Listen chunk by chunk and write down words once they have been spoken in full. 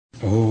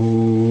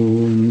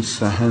Om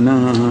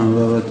Sahana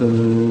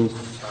Vavatu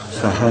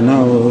Sahana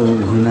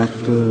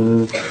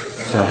Bhunaktu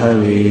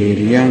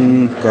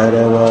Sahaviryam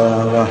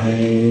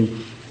Karavavahai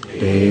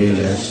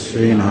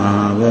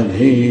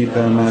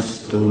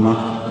Tejasvinavadhitamastu ma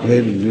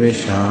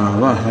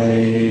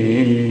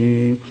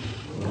vidvishavahai.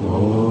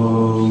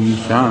 Om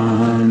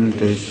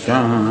Shanti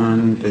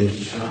Shanti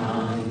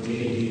Shanti.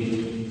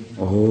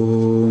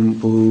 Om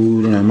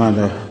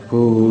Purnamada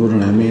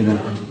Purnamida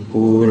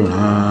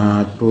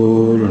Purnat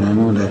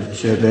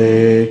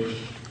Purnamudachyate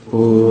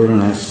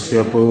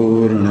Purnasya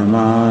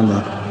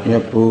Purnamadaya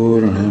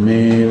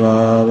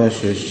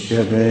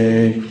Purnamevavashishyate.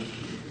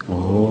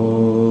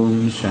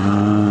 Om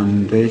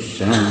Shanti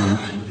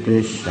Shanti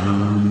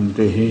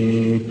Shanti.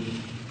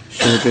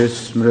 Shruti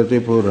Smriti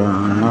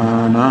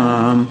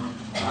Purananam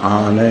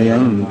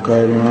Alayam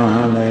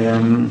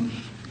Karunalayam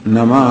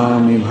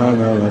Namami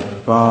Bhagavat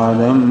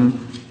Padam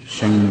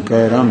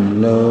Shankaram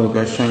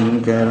Loka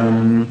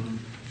Shankaram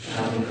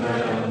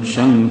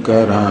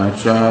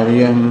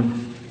Shankaracharyam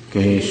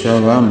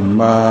Keshavam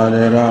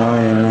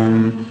Badarayanam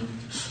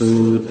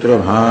Sutra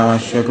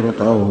Bhashya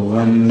Krutau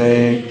Vande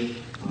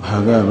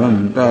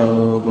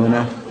Bhagavantau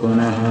Punah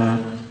Punah.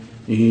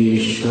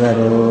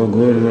 Ishvaro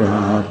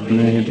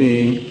Gururatmeti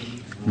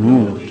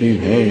Murti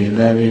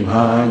Bheda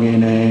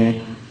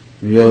Vibhagine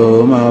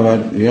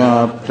Vyomavad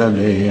Vyapta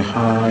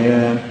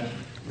Dehaya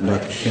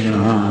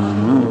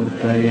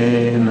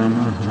Dakshinamurtaye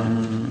Namaha.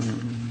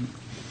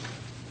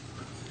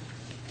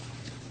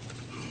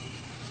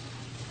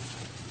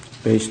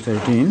 Page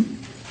 13,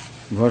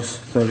 verse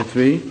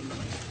 33.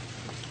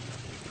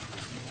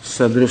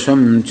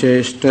 Sadrisham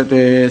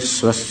cheshtate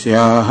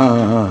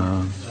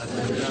swasyaha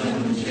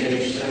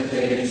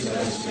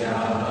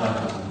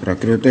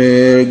Prakrite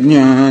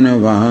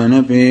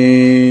jnanavanapi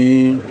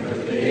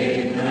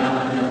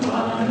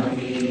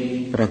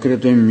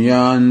Prakritim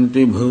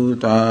yanti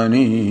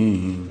bhutani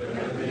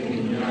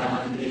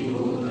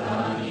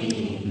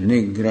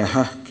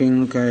Nigrahah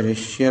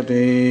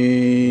kinkarishyate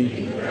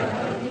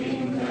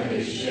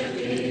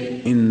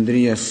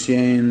Indriyasya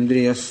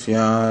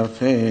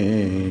indriyasyarthe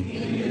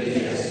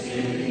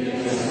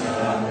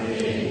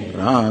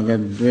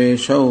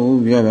Ragadveshau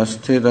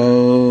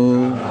vyavasthitau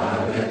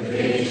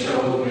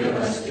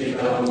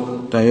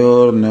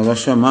Tayor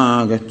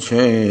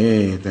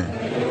navashamagachet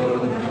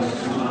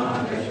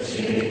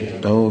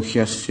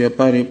Tauhyasya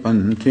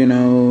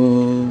paripanthino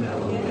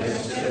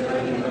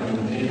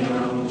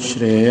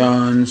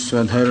Shreyan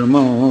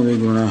swadharmo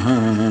vigunaha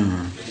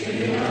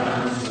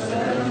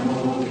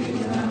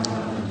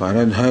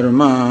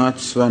Paradharmat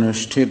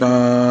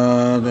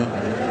svanushtitad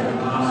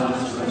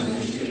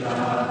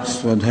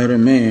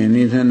Swadharme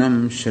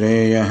nidhanam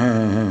shreyaha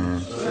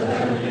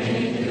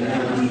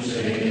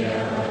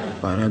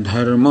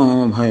Paradharmo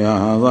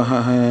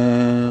bhayavaha.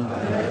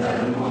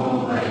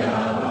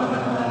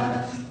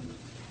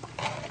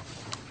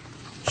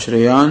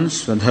 Shreyan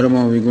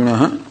swadharmo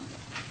vigunaha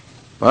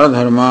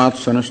Paradharmat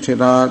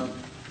svanushtitad.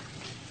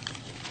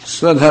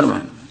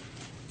 Swadharma,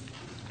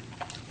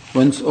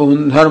 one's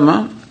own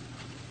dharma,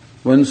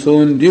 one's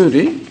own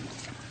duty.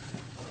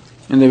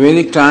 In the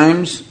Vedic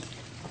times,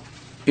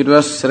 it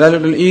was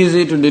relatively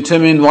easy to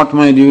determine what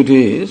my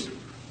duty is,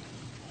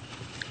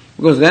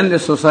 because then the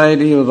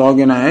society was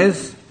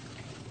organized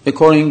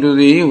according to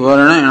the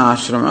varna and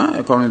ashrama,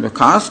 according to the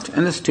caste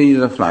and the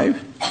stages of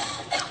life.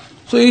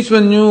 So each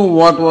one knew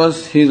what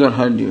was his or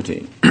her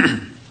duty.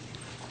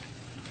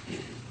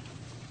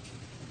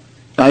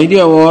 The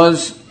idea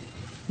was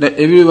that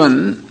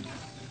everyone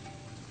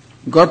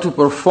got to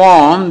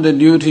perform the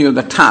duty of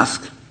the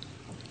task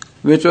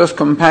which was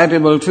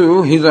compatible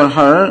to his or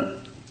her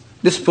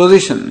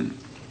disposition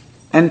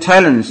and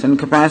talents and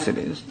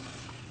capacities.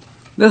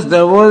 Thus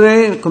there was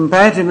a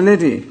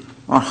compatibility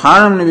or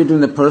harmony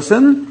between the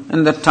person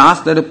and the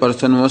task that a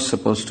person was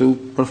supposed to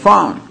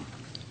perform.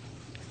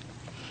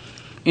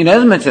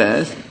 Inasmuch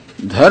as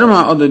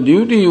dharma or the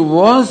duty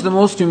was the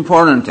most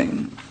important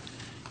thing,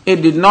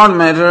 it did not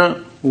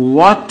matter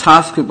what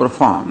task you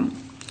performed.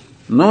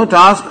 No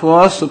task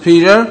was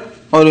superior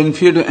or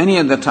inferior to any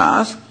other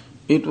task.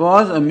 It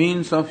was a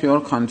means of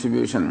your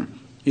contribution.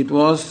 It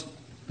was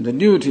the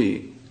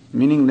duty,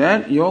 meaning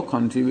that your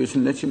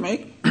contribution that you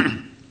make.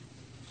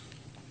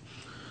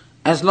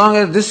 As long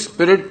as this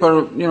spirit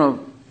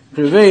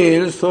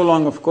prevailed, so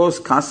long, of course,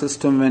 caste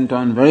system went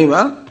on very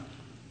well.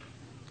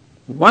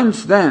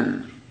 Once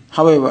then,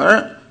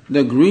 however,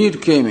 the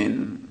greed came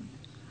in,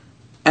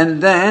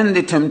 and then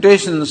the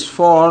temptations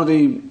for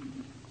the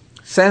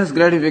sense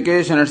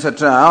gratification,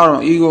 etc.,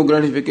 or ego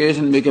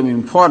gratification became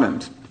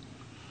important.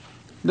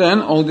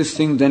 Then all these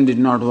things then did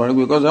not work,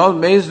 because all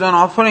based on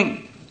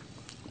offering,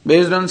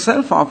 based on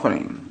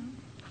self-offering.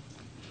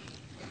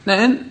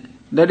 Then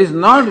that is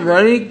not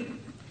very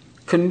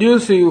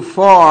conducive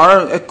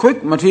for a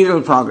quick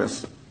material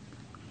progress.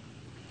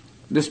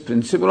 This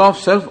principle of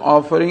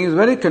self-offering is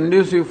very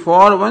conducive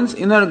for one's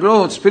inner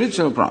growth,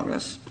 spiritual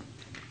progress.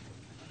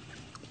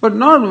 But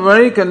not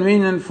very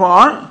convenient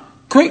for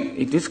quick.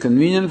 It is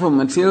convenient for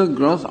material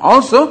growth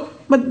also,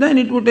 but then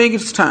it would take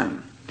its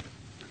time.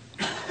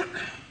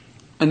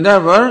 And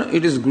therefore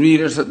it is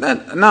greed.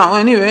 Now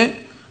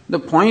anyway, the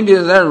point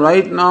is that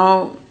right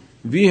now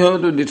we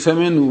have to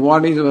determine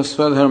what is our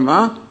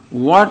Swadharma,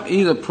 what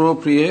is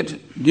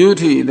appropriate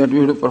duty that we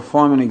have to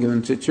perform in a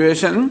given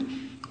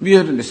situation. We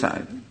have to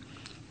decide.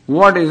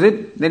 What is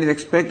it that is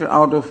expected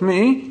out of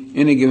me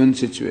in a given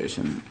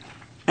situation?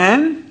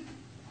 And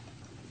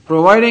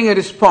providing a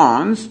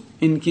response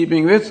in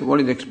keeping with what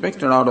is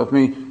expected out of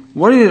me.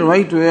 What is the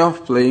right way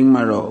of playing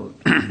my role?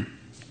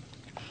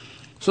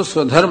 So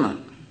Swadharma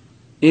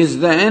is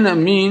then a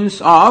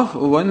means of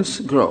one's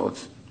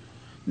growth.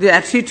 The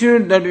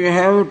attitude that we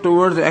have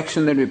towards the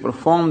action that we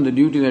perform, the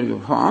duty that we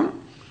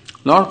perform,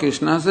 Lord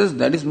Krishna says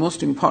that is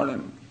most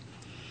important.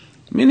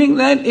 Meaning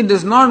that it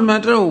does not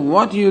matter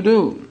what you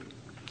do.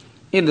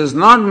 It does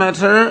not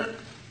matter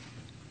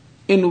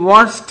in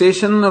what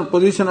station or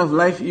position of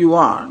life you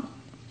are.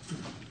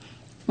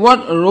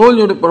 What role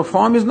you have to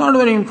perform is not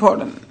very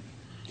important.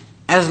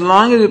 As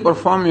long as you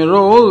perform your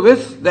role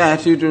with the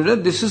attitude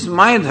that this is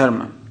my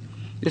dharma,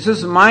 this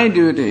is my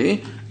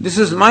duty, this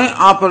is my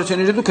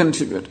opportunity to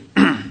contribute.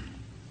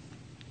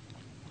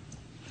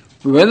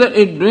 Whether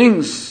it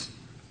brings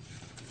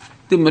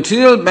the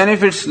material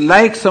benefits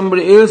like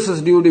somebody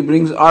else's duty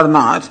brings or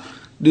not,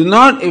 do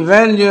not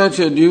evaluate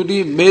your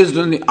duty based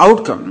on the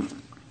outcome,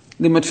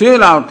 the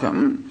material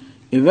outcome.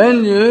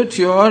 Evaluate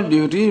your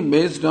duty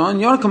based on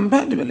your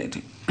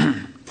compatibility.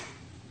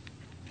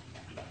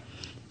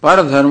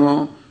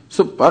 Paradharma,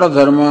 so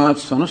paradharma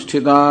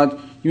sanushthitat,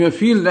 you may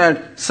feel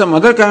that some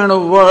other kind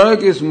of work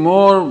is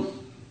more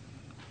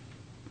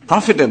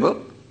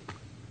profitable.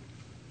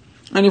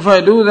 And if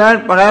I do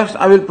that, perhaps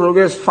I will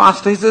progress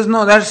faster. He says,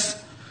 no,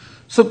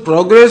 so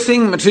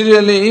progressing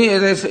materially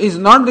is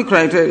not the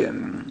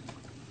criterion.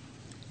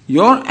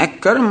 Your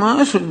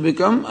karma should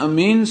become a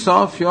means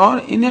of your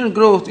inner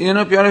growth,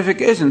 inner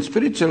purification,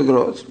 spiritual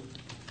growth.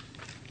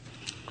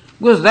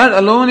 Because that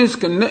alone is,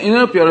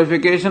 inner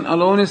purification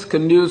alone is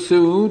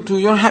conducive to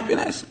your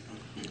happiness,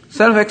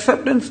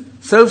 self-acceptance,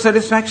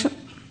 self-satisfaction.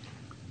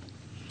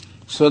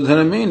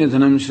 Swadharme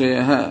nidhanam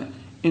shreyaha.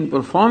 In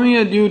performing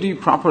a duty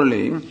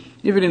properly,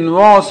 if it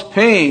involves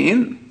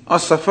pain or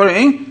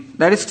suffering,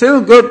 that is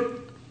still good.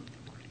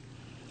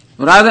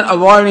 Rather than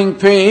avoiding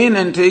pain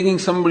and taking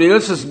somebody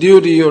else's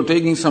duty or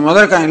taking some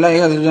other kind,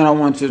 like Arjuna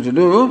wants you to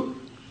do,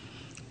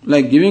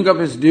 like giving up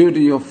his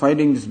duty of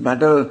fighting this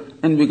battle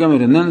and become a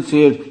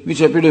renunciate,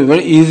 which appeared to be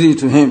very easy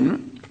to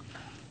him.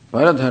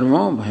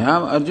 Paradharmo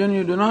bhayav Arjuna,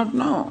 you do not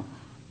know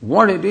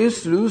what it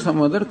is to do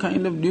some other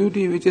kind of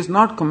duty which is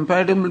not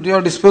compatible to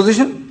your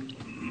disposition.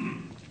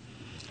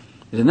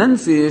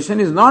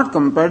 Renunciation is not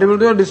compatible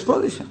to your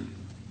disposition.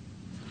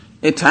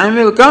 A time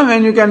will come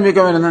when you can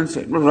become a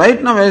renunciate. But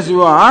right now as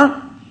you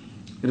are,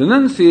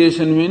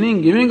 renunciation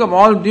meaning giving up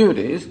all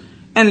duties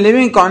and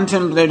living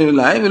contemplative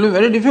life will be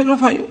very difficult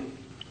for you.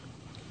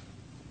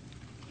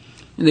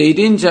 In the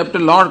 18th chapter,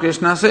 Lord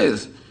Krishna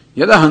says,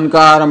 Yada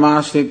hankaram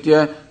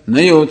asritya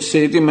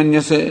nayotseti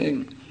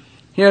manyase.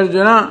 Here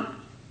Arjuna,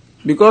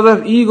 because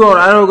of ego or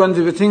arrogance,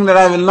 if you think that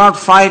I will not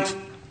fight,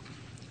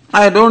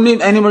 I don't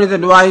need anybody's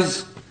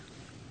advice.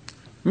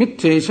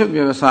 Mitthesha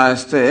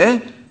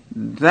vyavasayaste,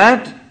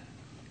 that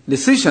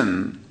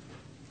decision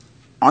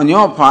on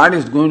your part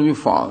is going to be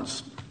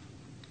false.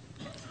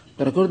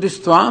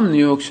 Prakrtistvam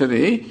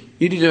niyokshade,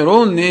 it is your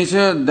own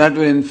nature that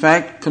will in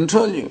fact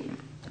control you.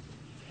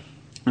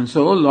 And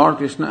so Lord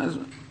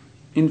Krishna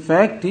in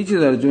fact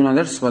teaches Arjuna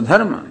that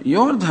Swadharma,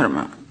 your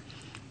dharma,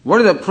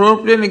 what is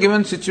appropriate in a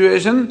given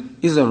situation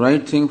is the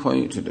right thing for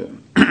you to do.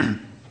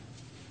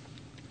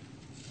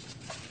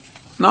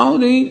 Now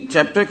the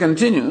chapter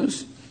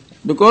continues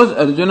because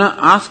Arjuna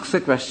asks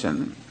a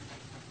question.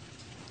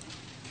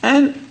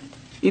 And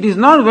it is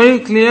not very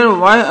clear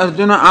why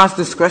Arjuna asked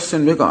this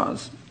question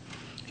because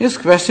his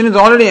question is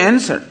already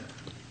answered.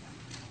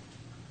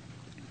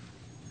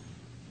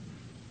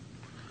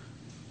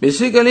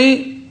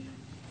 Basically,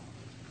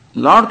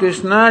 Lord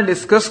Krishna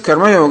discussed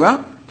Karma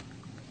Yoga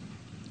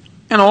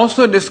and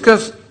also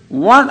discussed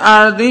what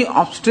are the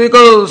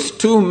obstacles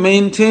to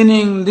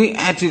maintaining the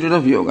attitude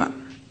of yoga.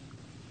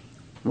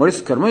 What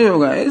is Karma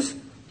Yoga is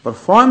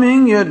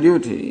performing your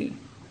duty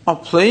or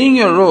playing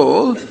your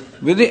role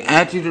with the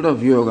attitude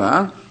of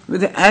yoga,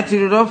 with the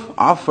attitude of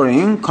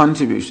offering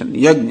contribution,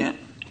 yajna.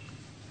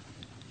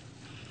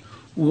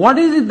 What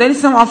is it? There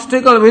is some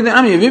obstacle within.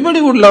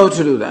 Everybody would love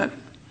to do that.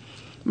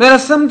 There are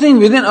something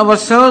within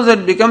ourselves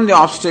that become the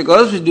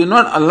obstacles which do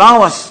not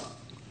allow us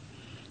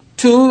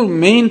to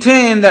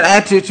maintain that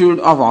attitude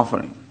of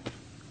offering.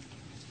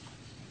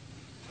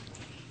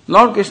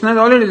 Lord Krishna has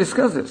already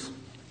discussed this.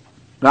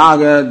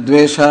 Raga,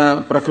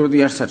 Dvesha,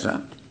 Prakriti,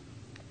 etc.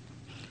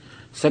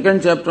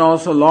 Second chapter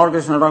also, Lord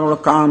Krishna talks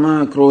about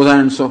Kama, Krodha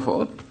and so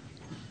forth.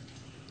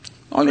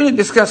 Already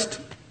discussed.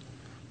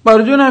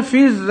 But Arjuna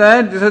feels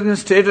that this has been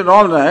stated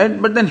all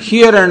right, but then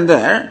here and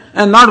there,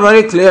 and not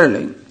very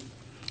clearly.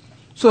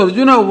 So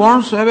Arjuna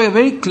wants to have a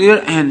very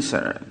clear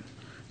answer.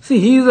 See,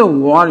 he is a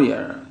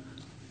warrior.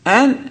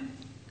 And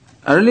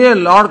earlier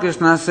Lord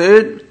Krishna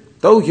said,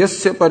 Tau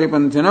hyasya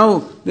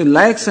paripanthinau. The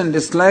likes and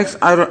dislikes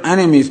are your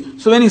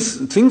enemies. So when he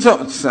thinks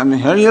of,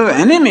 here he has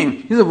an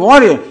enemy, he's a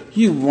warrior.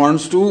 He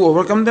wants to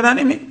overcome that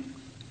enemy.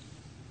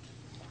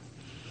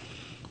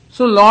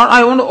 So Lord,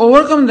 I want to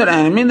overcome that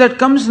enemy that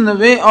comes in the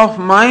way of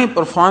my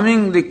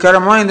performing the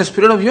karma in the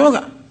spirit of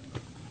yoga.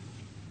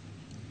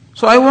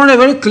 So I want a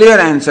very clear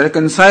answer, a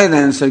concise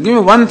answer. Give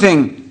me one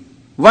thing,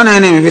 one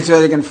enemy which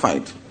I can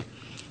fight.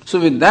 So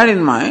with that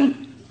in mind,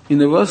 in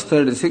the verse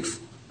 36,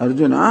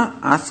 Arjuna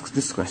asks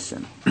this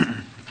question.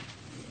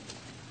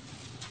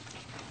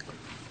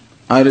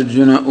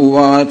 Arjuna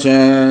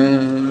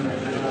uvacha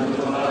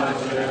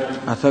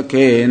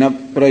athakena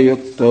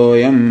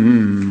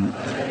prayuktoyam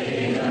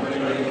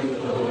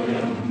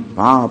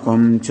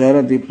papam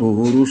charati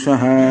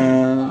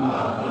purushaha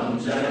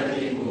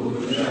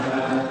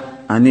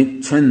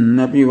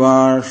anichannapi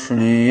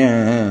varshneya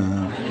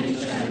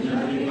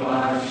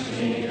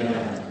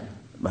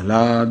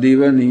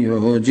baladiva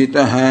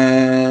niyojitaha.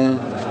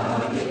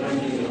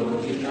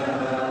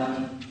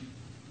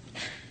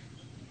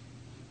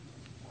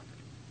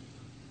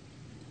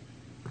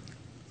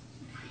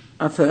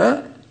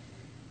 Atha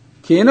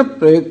kena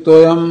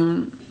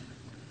prayuktoyam,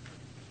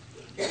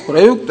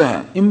 prayukta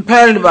hai,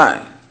 impelled by,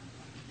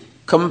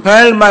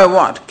 compelled by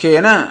what?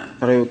 Kena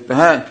prayukta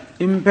hai,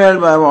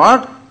 impelled by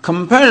what?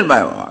 Compelled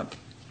by what?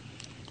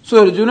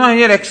 So Arjuna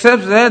here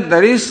accepts that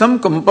there is some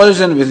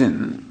compulsion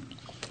within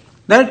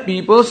that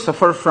people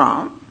suffer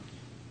from.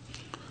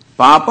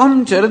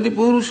 Papam charati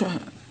purusha.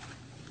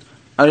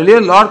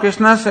 Earlier Lord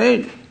Krishna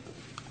said,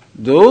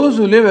 those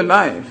who live a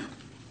life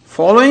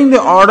following the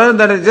order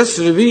that is just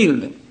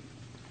revealed,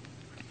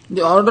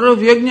 the order of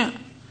yajna,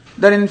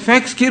 that in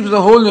fact keeps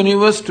the whole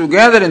universe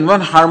together in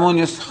one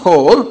harmonious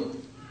whole,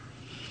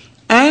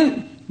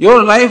 and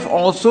your life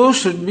also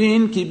should be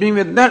in keeping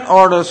with that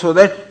order so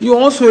that you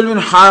also will be in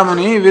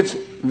harmony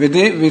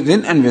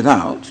within and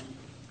without.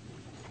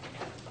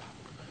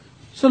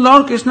 So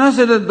Lord Krishna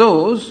said that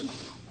those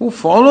who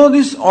follow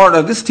this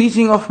order, this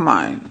teaching of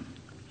mine,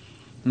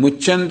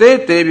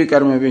 muchyante tevi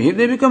karmavihi,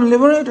 they become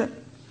liberated.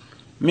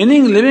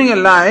 Meaning living a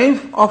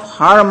life of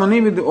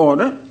harmony with the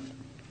order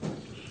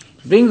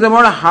brings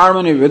about a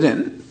harmony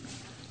within,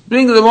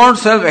 brings about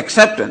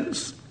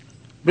self-acceptance,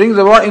 brings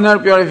about inner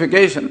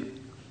purification,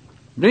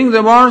 brings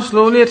about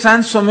slowly a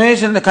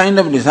transformation in the kind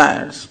of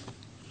desires.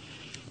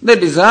 The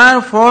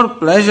desire for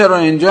pleasure or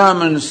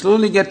enjoyment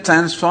slowly gets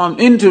transformed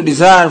into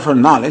desire for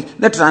knowledge.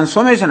 That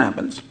transformation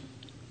happens.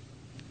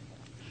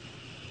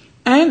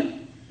 And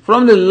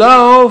from the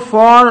love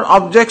for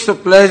objects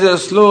of pleasure,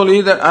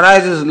 slowly there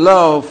arises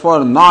love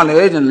for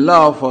knowledge and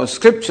love for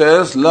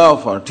scriptures,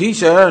 love for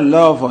teacher,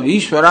 love for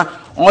Ishvara.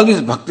 All this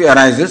bhakti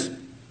arises.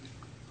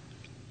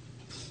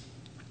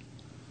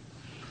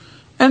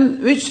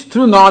 And which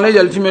through knowledge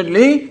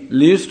ultimately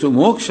leads to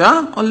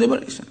moksha or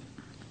liberation.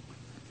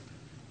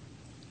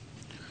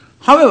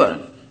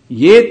 However,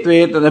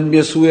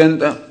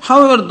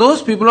 however,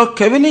 those people are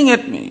cavilling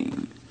at me,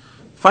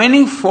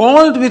 finding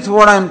fault with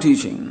what I am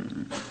teaching.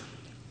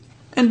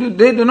 And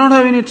they do not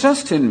have any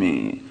trust in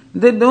me.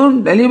 They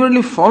don't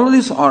deliberately follow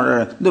this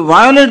order. They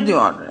violate the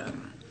order.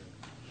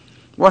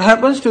 What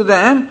happens to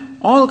them?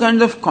 All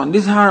kinds of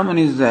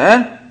disharmony is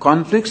there,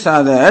 conflicts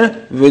are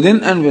there,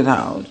 within and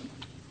without.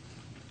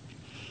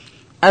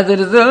 As a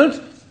result,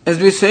 as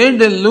we said,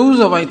 they lose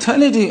the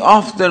vitality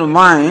of their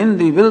mind,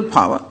 the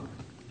willpower,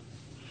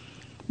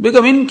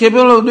 become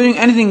incapable of doing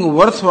anything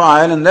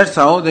worthwhile, and that's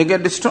how they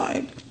get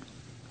destroyed.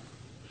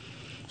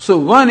 So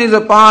one is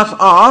a path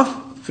of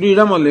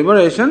freedom or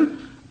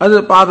liberation,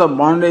 other path of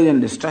bondage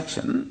and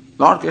destruction,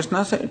 Lord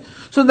Krishna said.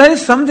 So there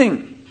is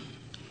something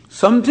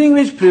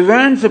which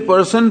prevents a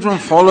person from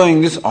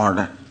following this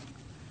order.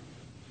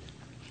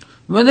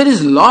 When there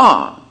is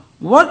law,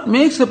 what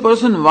makes a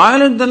person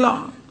violate the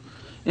law?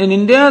 In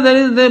India,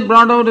 they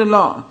brought out a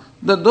law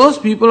that those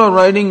people are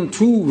riding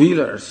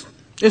two-wheelers,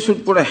 they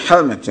should put a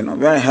helmet,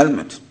 wear a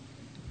helmet.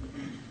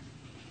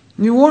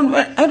 You won't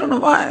wear, I don't know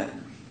why.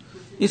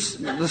 The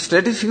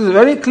statistics is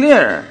very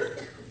clear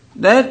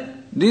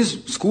that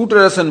these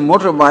scooters and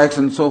motorbikes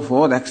and so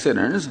forth,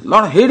 accidents, a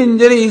lot of head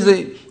injury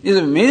is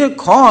a major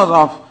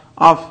cause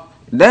of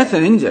death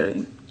and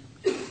injury.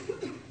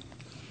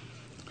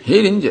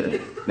 Head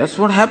injury, that's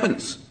what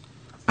happens.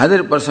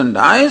 Either a person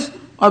dies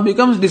or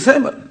becomes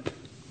disabled.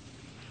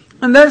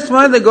 And that's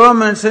why the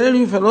government said,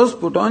 you fellows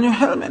put on your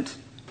helmet.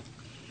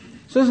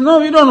 Says, no,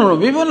 we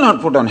will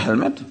not put on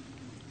helmet.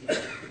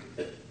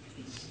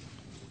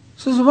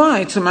 Says, why?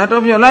 It's a matter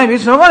of your life,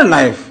 it's our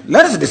life.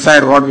 Let us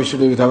decide what we should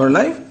do with our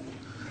life.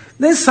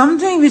 There is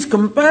something which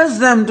compels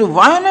them to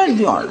violate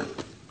the order.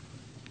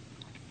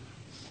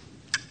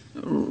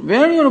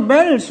 Wear your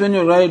belts when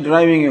you are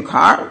driving a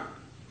car.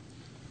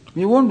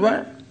 You won't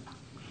wear.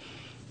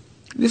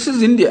 This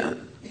is India.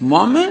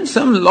 Moment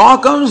some law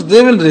comes,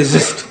 they will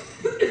resist.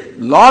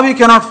 Law we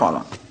cannot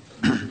follow.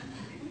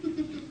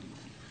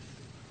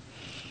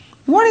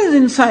 What is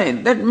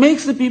inside that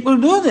makes the people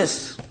do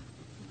this?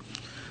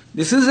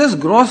 This is just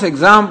gross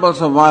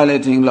examples of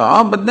violating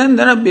law, but then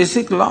there are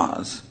basic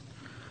laws.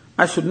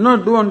 I should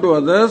not do unto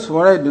others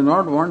what I do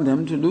not want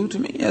them to do to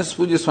me. As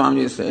Pujya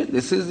Swamiji said,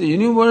 this is the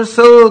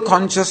universal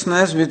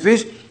consciousness with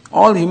which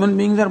all human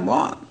beings are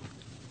born.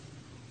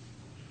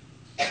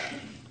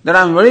 That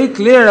I am very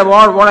clear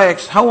about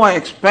how I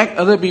expect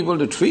other people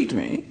to treat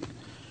me,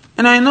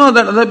 and I know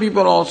that other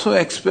people also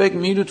expect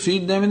me to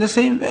treat them in the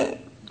same way.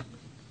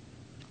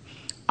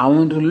 I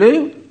want to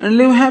live and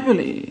live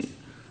happily.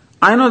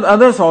 I know that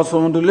others also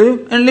want to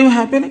live and live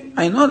happily.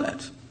 I know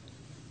that.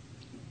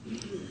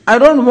 I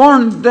don't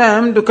want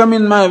them to come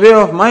in my way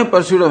of my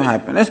pursuit of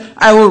happiness.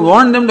 I would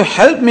want them to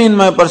help me in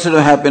my pursuit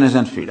of happiness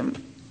and freedom.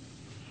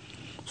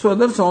 So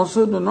others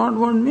also do not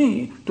want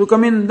me to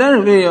come in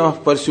their way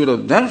of pursuit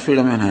of their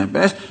freedom and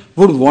happiness,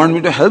 would want me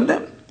to help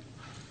them.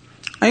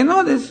 I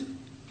know this.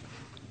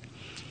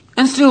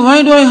 And still,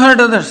 why do I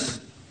hurt others?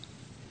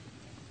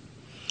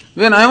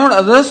 When I want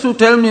others to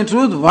tell me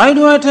truth, why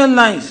do I tell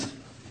lies?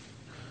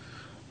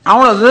 I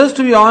want others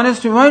to be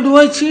honest, why do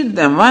I cheat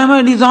them? Why am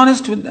I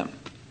dishonest with them?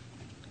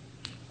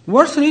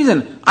 What's the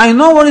reason? I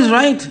know what is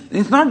right.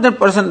 It's not that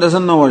person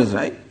doesn't know what is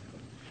right.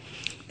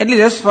 At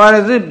least as far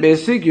as the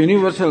basic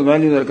universal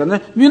values are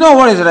concerned, we know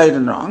what is right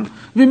and wrong.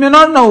 We may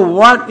not know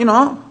what you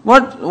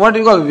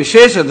call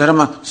Vishesha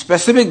Dharma,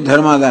 specific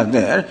dharmas are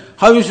there,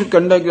 how you should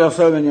conduct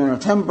yourself when you're in a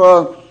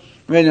temple,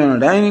 when you're on a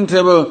dining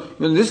table.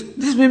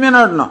 This we may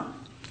not know.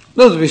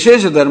 Those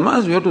Vishesha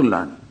Dharmas we have to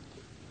learn.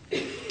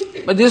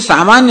 But this is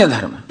Samanya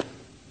Dharma,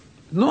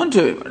 known to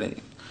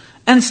everybody.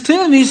 And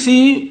still we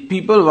see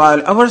people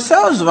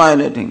ourselves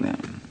violating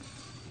them.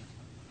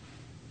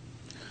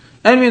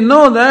 And we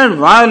know that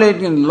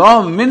violating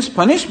law means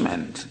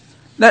punishment.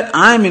 That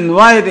I am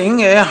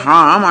inviting a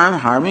harm, I am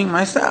harming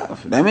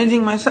myself,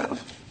 damaging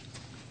myself.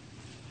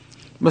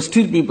 But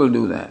still people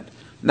do that.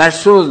 That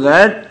shows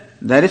that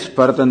there is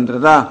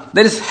paratantrata,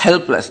 there is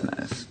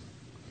helplessness.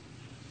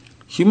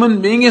 Human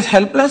being is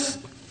helpless.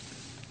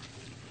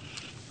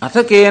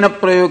 Atha kena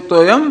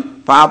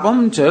prayuktoyam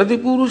papam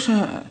charati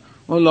purusha.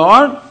 Oh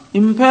Lord,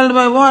 impelled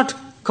by what?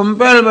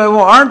 Compelled by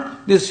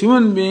what? This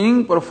human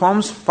being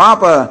performs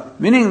papa,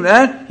 meaning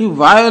that he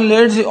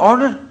violates the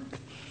order.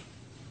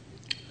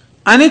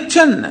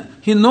 Anichan,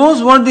 he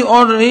knows what the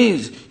order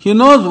is. He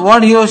knows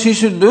what he or she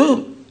should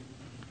do.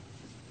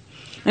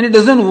 And he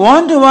doesn't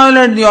want to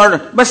violate the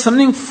order, but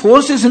something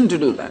forces him to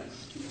do that.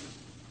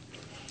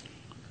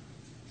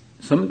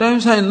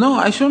 Sometimes I know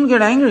I shouldn't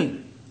get angry.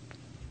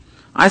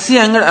 I see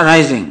anger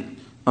rising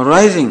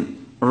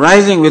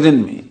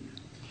within me.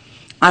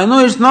 I know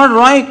it's not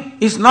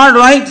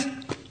right.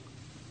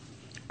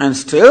 And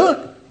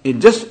still, it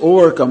just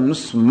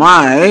overcomes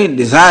my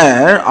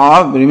desire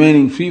of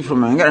remaining free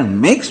from anger and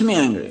makes me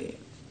angry.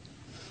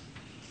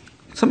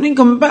 Something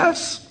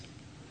compels.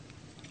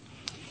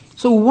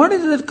 So what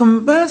is it that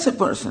compels a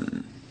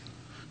person?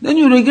 Then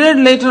you regret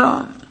later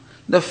on.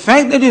 The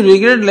fact that you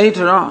regret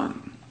later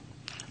on,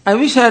 I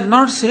wish I had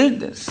not said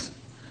this.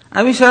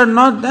 I wish I had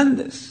not done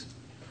this.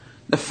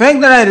 The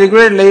fact that I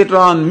regret later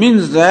on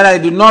means that I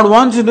did not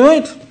want to do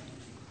it.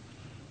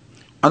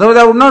 Otherwise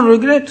I would not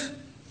regret.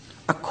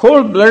 A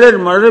cold-blooded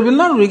murderer will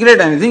not regret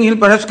anything. He'll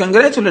perhaps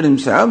congratulate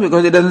himself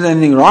because he doesn't see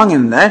anything wrong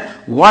in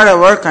that,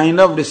 whatever kind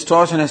of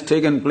distortion has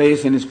taken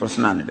place in his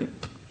personality,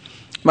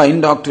 by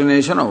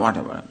indoctrination or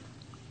whatever.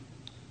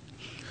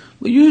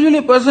 But usually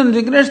a person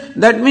regrets,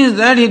 that means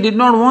that he did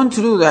not want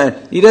to do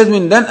that. It has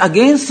been done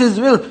against his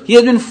will. He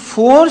has been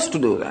forced to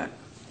do that.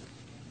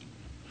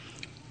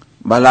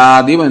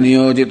 Baladiva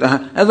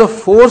niyojita, as though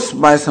forced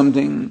by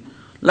something.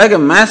 Like a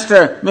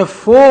master may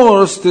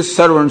force his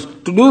servants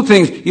to do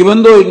things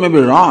even though it may be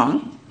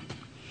wrong.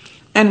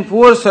 And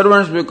poor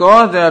servants,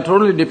 because they are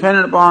totally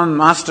dependent upon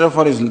master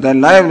for their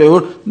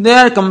livelihood, they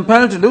are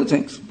compelled to do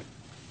things.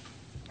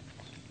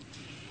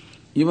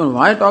 Even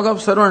why talk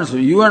of servants?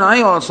 You and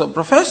I also,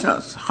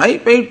 professionals,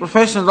 high-paid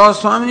professionals, oh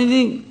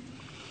Swamiji,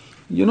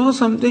 you know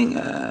something,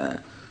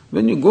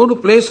 when you go to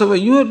place where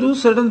you have to do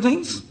certain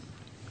things,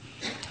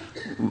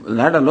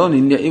 let alone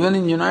India, even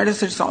in United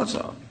States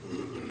also.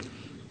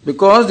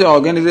 Because the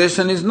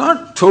organization is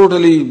not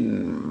totally,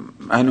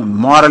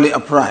 morally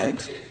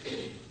upright.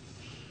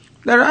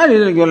 There are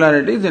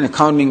irregularities in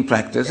accounting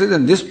practices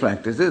and this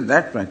practices,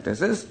 that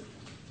practices.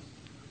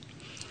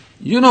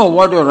 You know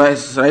what you're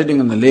writing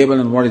on the label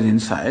and what is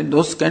inside.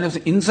 Those kind of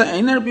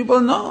inner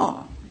people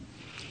know.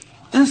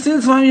 And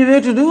still Swami, we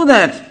have to do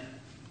that.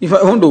 If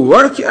I want to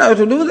work here, I have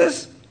to do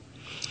this.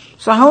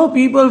 So how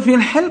people feel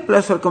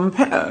helpless or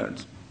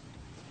compelled?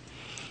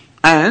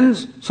 And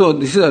so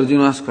this is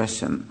Arjuna's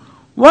question.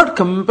 What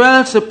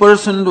compels a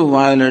person to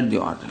violate the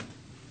order?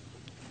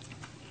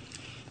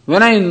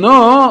 When I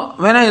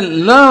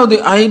love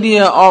the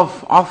idea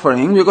of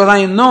offering, because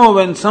I know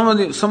when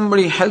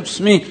somebody helps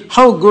me,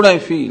 how good I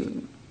feel.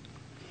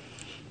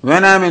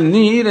 When I am in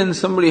need and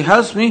somebody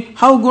helps me,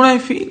 how good I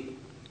feel.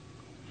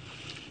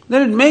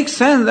 Then it makes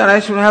sense that I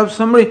should help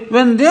somebody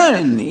when they are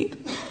in need.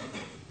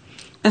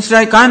 And so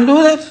I can't do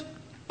that.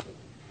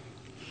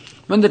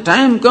 When the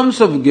time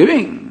comes of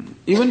giving,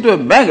 even to a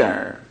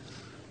beggar,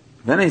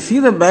 when I see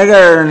the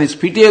beggar in his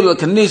pitiable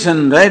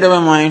condition, right away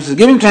my mind says,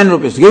 give him 10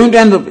 rupees, give him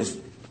 10 rupees.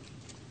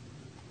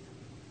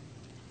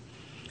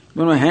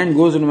 When my hand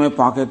goes into my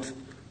pocket,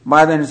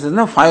 by then it says,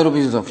 no, 5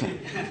 rupees is okay.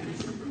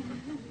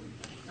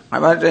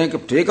 I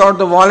take out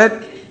the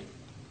wallet,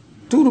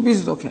 2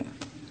 rupees is okay.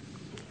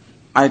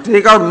 I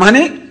take out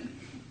money,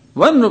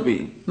 1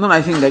 rupee. No,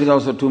 I think that is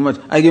also too much.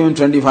 I give him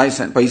 25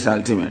 paisa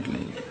ultimately.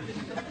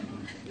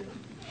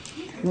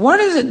 What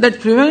is it that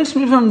prevents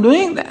me from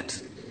doing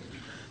that?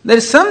 There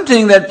is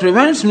something that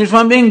prevents me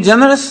from being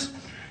generous,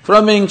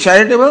 from being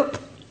charitable,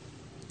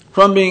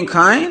 from being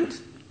kind,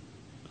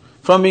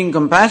 from being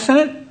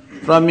compassionate,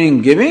 from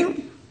being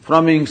giving,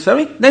 from being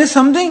serving. There is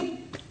something.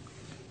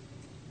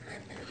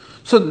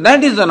 So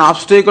that is an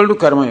obstacle to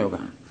karma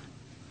yoga.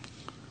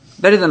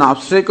 That is an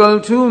obstacle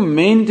to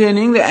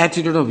maintaining the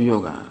attitude of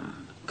yoga.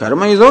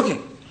 Karma is okay.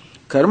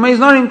 Karma is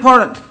not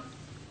important.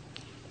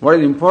 What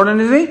is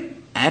important is the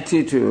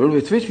attitude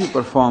with which we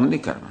perform the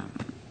karma.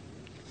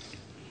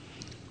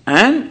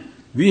 And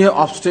we have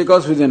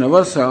obstacles within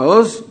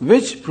ourselves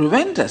which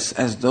prevent us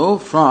as though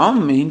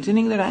from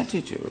maintaining that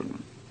attitude.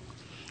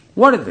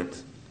 What is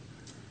it?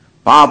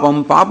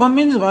 Papam. Papam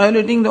means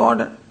violating the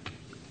order.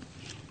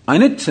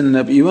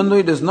 Anitchinnapi, even though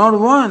he does not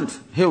want.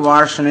 Hey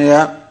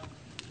Varshanaya,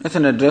 that's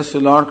an address to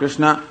Lord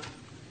Krishna.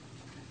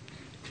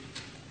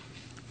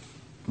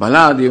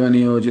 Baladeva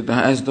niyojita,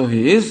 as though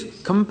he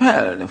is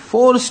compelled,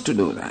 forced to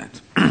do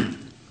that.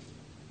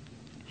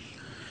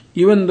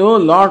 Even though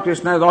Lord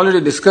Krishna has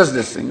already discussed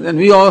this thing, and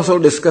we also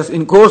discuss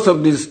in course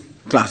of these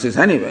classes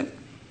anyway.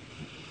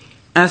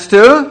 And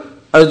still,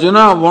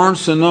 Arjuna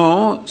wants to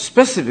know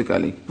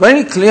specifically,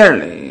 very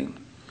clearly.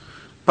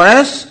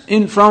 Perhaps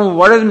from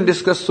what has been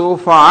discussed so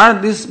far,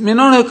 this may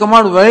not have come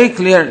out very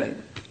clearly.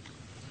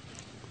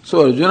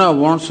 So Arjuna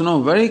wants to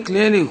know very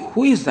clearly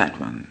who is that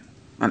one.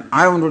 And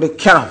I want to take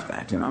care of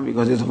that,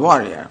 because he's a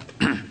warrior.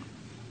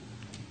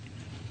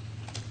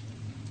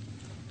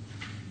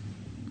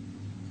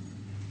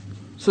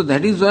 So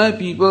that is why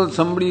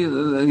somebody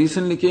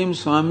recently came,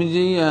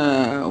 Swamiji,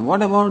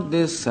 what about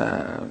this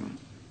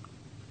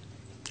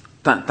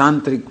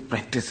tantric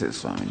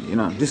practices,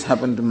 Swamiji? This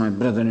happened to my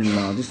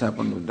brother-in-law, this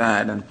happened to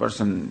that, and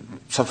person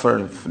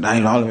suffered,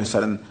 died all of a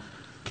sudden.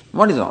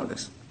 What is all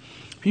this?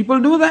 People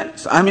do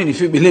that. If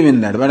you believe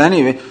in that. But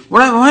anyway,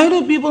 why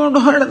do people want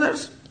to hurt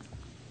others?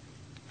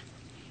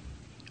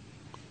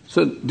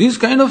 So these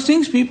kind of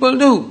things people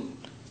do.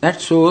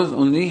 That shows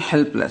only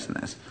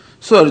helplessness.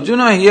 So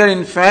Arjuna here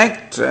in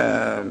fact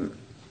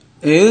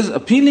is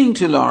appealing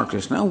to Lord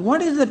Krishna.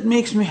 What is that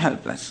makes me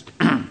helpless?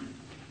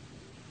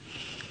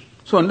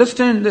 So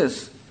understand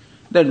this,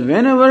 that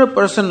whenever a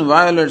person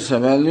violates a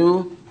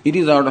value, it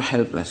is out of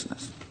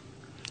helplessness.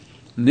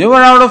 Never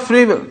out of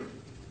free will.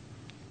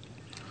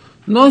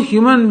 No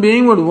human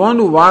being would want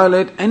to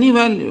violate any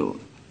value,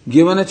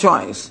 given a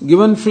choice,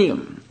 given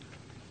freedom.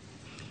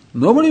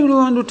 Nobody would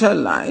want to tell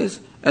lies,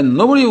 and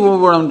nobody would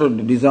want to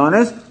be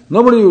dishonest,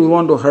 nobody would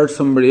want to hurt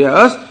somebody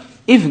else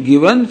if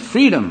given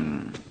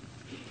freedom.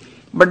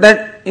 But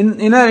that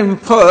inner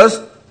impulse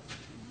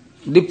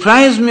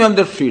deprives me of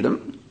that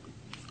freedom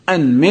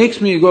and makes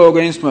me go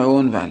against my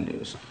own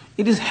values.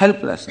 It is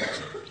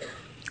helplessness.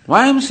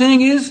 Why I am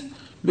saying is,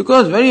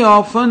 because very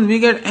often we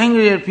get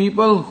angry at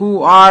people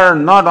who are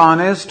not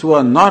honest, who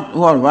are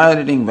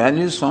violating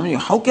values. Swami,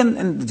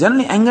 and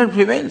generally anger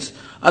prevails.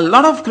 A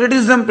lot of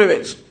criticism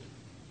prevails.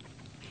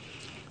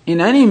 In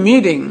any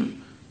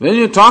meeting, when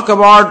you talk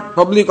about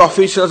public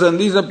officials and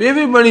these,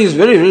 everybody is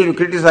very ready to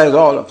criticize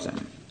all of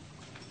them.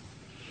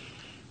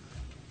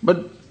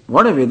 But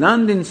what a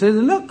Vedantin says,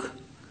 look,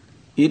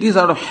 it is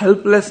out of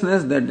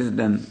helplessness that is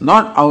done,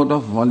 not out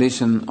of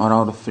volition or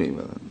out of free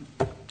will.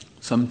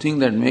 Something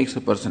that makes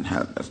a person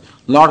helpless.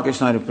 Lord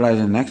Krishna replies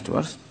in the next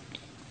verse.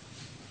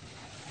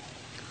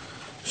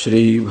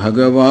 Shri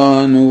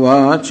Bhagavan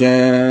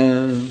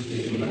Uvacha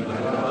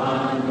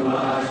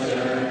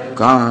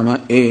Kama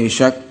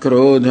Esha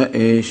Krodha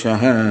Esha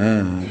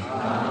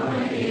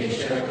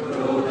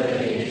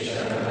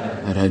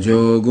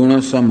Rajo Guna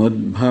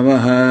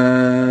Samudbhava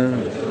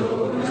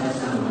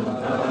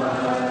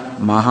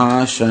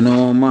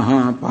Mahashano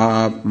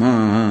Mahapapma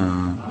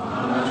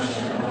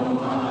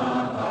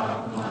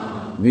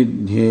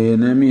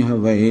Vidhyena miha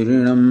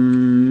vairinam.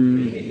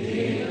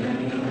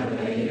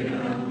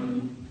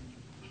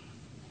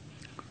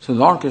 So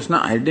Lord Krishna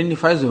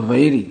identifies a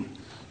vairi.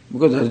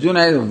 Because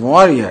Arjuna is a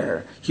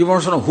warrior. He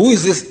wants to know who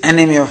is this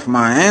enemy of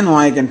mine, who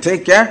I can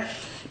take care.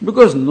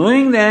 Because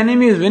knowing the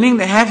enemy is winning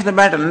the half the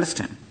battle,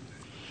 understand?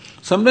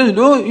 Sometimes you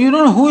don't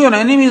know who your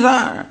enemies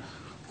are.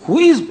 Who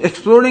is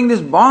exploding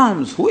these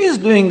bombs? Who is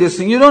doing this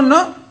thing? You don't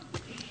know.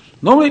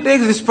 Nobody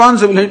takes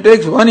responsibility. It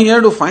takes 1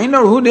 year to find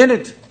out who did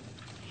it.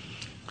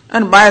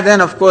 And by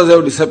then, of course, they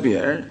have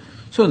disappeared.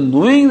 So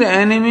knowing the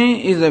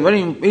enemy is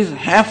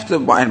half the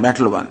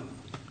battle won.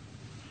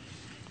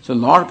 So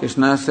Lord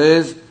Krishna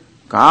says,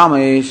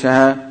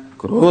 Kamesha,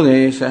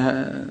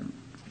 Krodesha.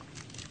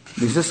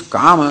 This is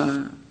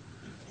Kama.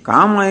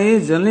 Kama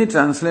is generally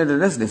translated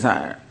as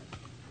desire.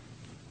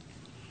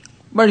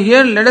 But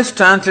here let us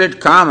translate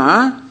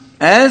Kama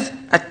as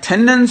a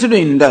tendency to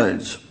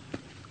indulge.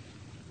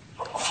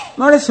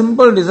 Not a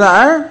simple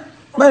desire,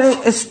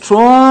 but a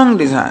strong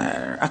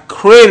desire, a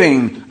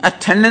craving, a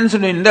tendency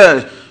to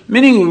indulge.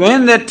 Meaning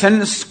when that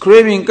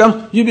craving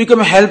comes, you become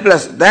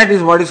helpless. That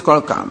is what is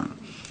called kama.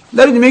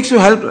 That makes you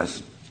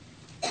helpless.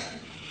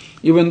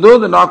 Even though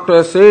the doctor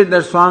has said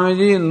that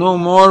Swamiji, no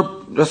more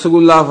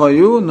rasagulla for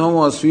you, no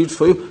more sweets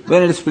for you,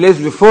 when it is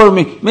placed before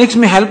me, makes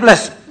me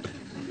helpless.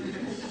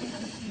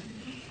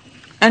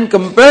 And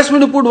compels me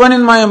to put one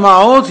in my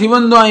mouth,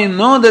 even though I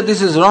know that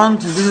this is wrong,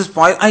 this is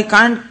poison, I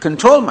can't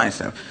control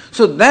myself.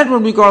 So that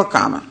would be called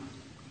kama.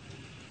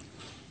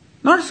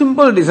 Not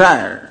simple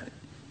desire.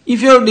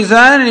 If you have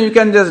desire and you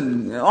can just,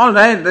 all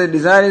right, the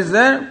desire is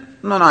there,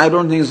 no, I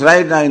don't think it's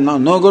right,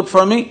 no good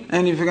for me,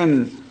 and if you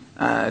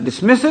can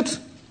dismiss it,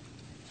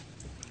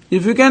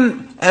 if you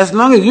can, as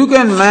long as you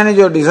can manage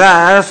your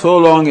desire, so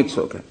long it's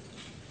okay.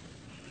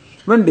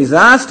 When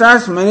desire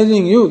starts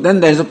managing you, then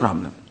there is a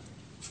problem.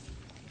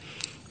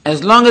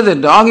 As long as the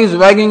dog is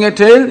wagging a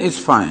tail, it's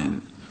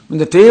fine. When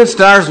the tail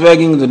starts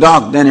wagging the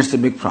dog, then it's a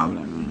big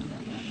problem.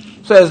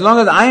 So as long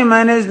as I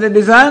manage the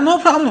desire, no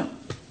problem.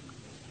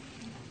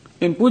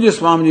 In Pujya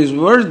Swamiji's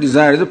words,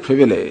 desire is a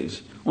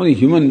privilege. Only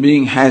human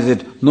being has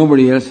it,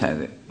 nobody else has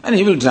it. And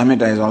he will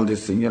dramatize all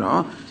these things,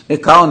 A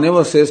cow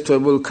never says to a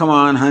bull, come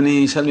on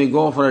honey, shall we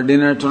go for a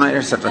dinner tonight,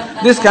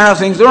 etc. These kind of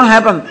things don't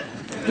happen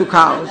to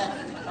cows.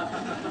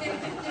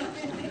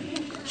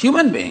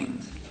 Human being.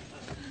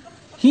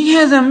 He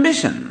has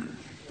ambition.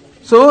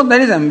 So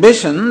that is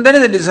ambition, that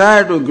is a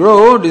desire to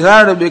grow,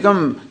 desire to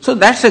become. So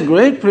that's a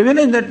great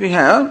privilege that we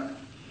have.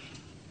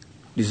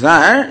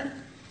 Desire.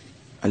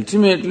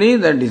 Ultimately,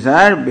 the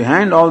desire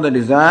behind all the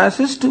desires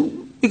is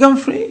to become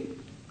free.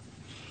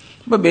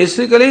 But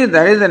basically,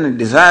 there is a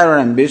desire or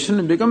ambition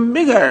to become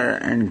bigger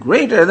and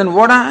greater than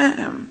what I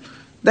am.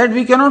 That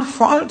we cannot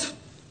fault.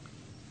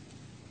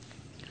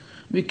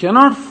 We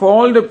cannot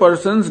fault a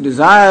person's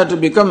desire to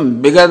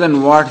become bigger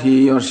than what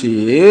he or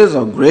she is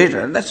or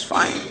greater. That's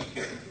fine.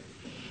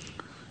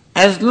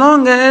 As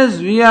long as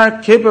we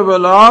are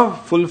capable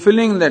of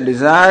fulfilling the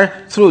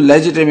desire through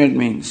legitimate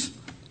means.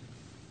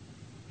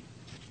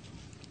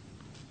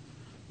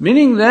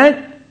 Meaning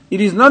that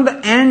it is not the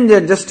end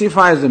that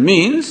justifies the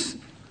means,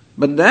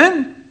 but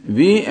then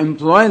we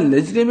employ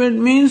legitimate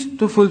means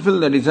to fulfill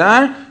the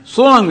desire,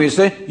 so long we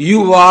say,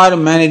 you are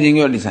managing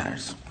your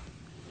desires.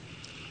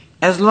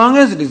 As long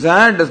as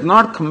desire does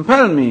not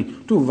compel me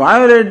to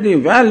violate the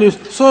values,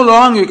 so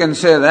long you can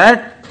say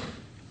that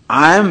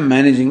I am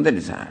managing the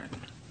desire.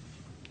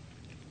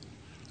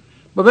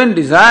 But when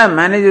desire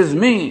manages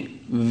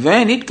me,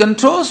 when it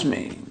controls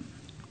me,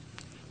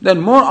 then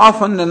more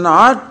often than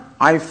not,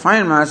 I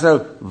find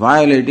myself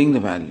violating the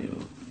value.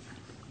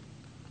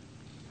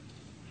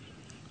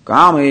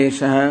 Kama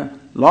esha,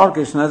 Lord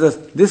Krishna says,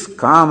 this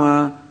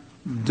kama,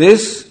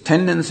 this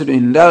tendency to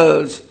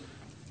indulge,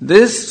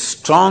 this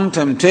strong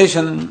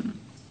temptation,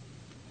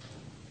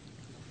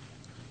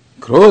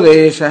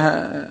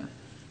 krodesha,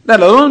 that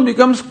alone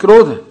becomes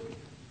krodha.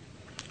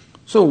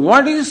 So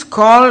what is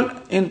called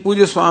in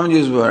Pujya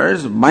Swamiji's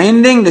words,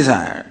 binding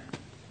desire?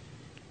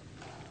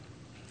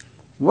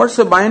 What's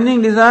a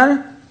binding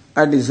desire?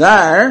 A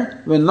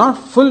desire, when not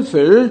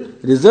fulfilled,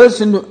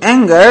 results into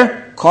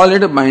anger, call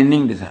it a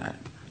binding desire.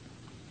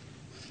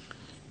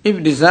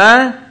 If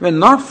desire, when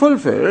not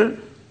fulfilled,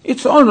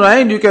 it's all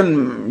right, you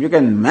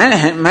can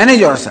manage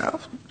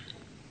yourself.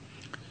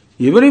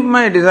 Even if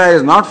my desire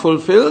is not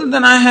fulfilled,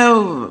 then I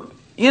have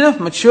enough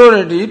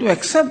maturity to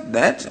accept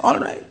that, all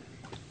right.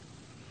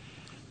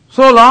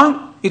 So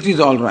long, it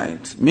is all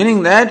right.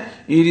 Meaning that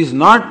it is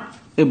not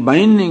a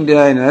binding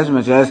desire as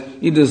much as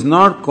it does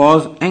not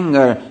cause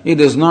anger, it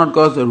does not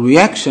cause a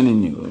reaction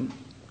in you.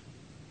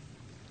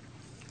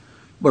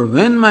 But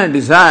when my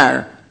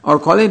desire, or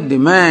call it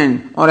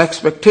demand or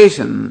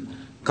expectation,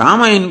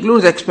 kama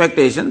includes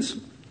expectations,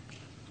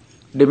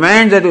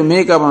 demands that you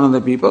make upon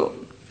other people,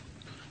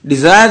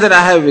 desire that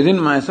I have within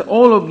myself,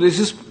 all of this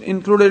is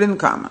included in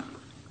kama.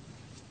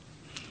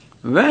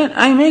 When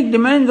I make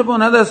demands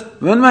upon others,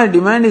 when my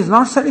demand is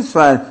not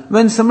satisfied,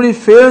 when somebody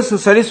fails to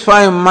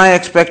satisfy my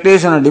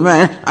expectation or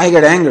demand, I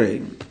get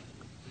angry.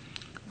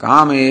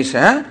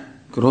 Kamesha,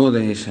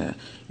 krodesha.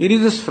 It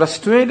is this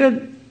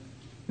frustrated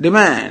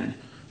demand,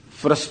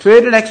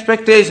 frustrated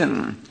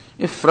expectation,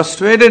 a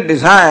frustrated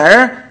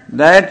desire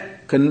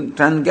that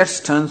gets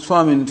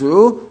transformed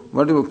into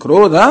what you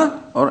call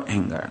krodha or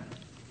anger.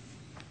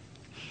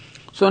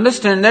 So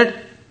understand that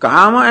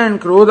kama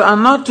and krodha are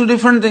not two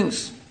different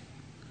things.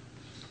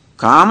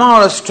 Kama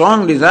or a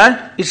strong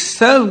desire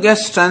itself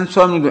gets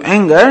transformed into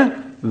anger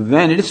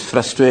when it is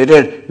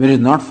frustrated, when it is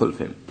not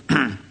fulfilled.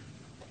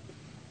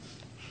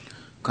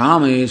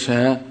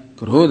 Kamesha,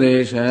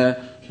 krodesha,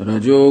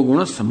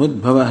 rajoguna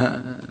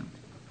samudbhavaha.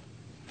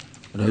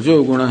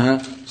 Rajoguna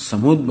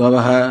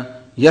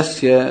samudbhavaha.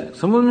 Yasya,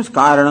 samud means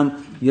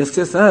karanam.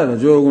 Yasya sa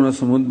rajoguna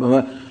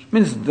samudbhava.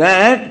 Means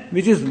that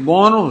which is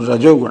born of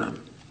rajoguna.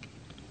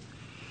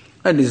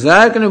 A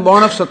desire can be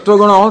born of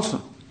sattva-guna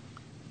also.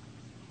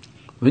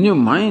 When your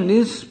mind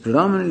is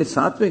predominantly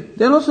sattvic,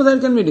 then also there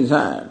can be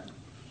desire.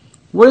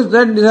 What is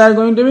that desire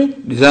going to be?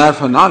 Desire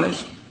for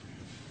knowledge.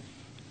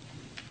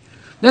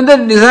 Then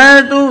that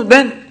desire to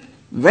then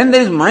When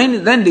there is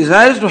mind, then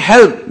desire is to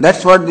help.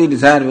 That's what the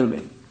desire will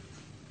be.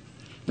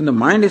 When the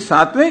mind is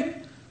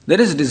sattvic,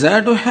 there is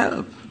desire to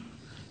help,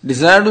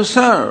 desire to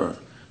serve,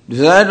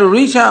 desire to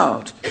reach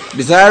out,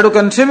 desire to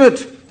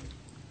contribute.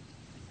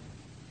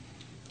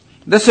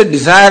 That's a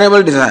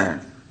desirable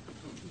desire.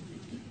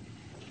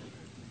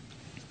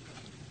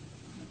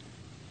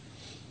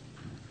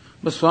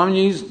 But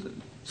Swamiji,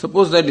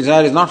 suppose that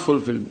desire is not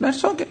fulfilled,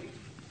 that's okay.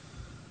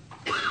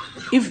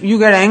 If you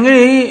get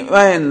angry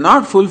by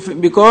not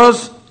fulfilled,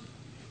 because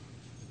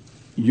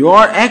your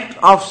act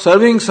of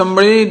serving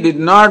somebody did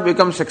not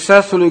become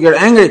successful, you get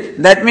angry,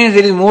 that means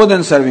it is more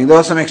than serving. There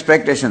was some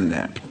expectation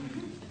there.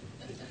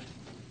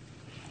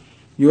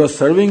 You are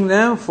serving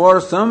them for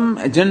some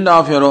agenda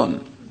of your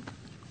own.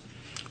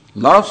 A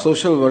lot of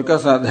social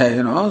workers are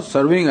there,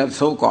 serving as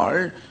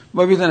so-called,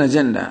 but with an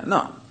agenda.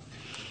 No.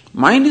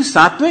 Mind is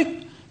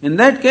sattvic. In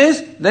that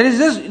case, there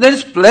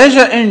is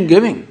pleasure in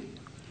giving.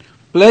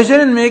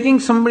 Pleasure in making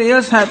somebody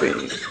else happy.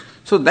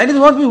 So that is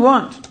what we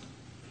want.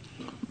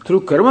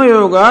 Through karma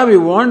yoga, we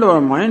want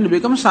our mind to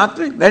become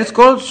sattvic. That is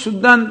called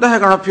Shuddha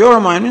Antahkarana. Pure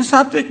mind means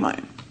sattvic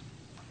mind.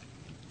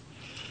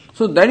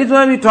 So that is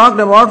why we talked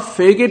about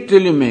fake it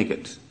till you make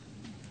it.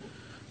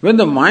 When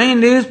the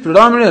mind is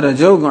predominantly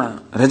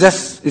Rajoguna,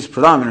 Rajas is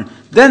predominant,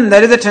 then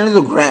there is a tendency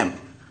to grab.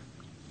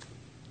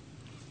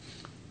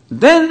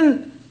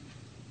 Then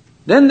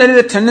there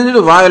is a tendency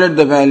to violate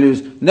the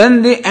values.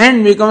 Then the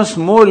end becomes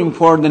more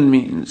important than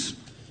means.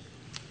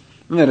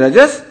 When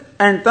Rajas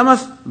and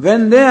Tamas,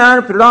 when they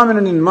are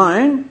predominant in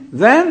mind,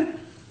 then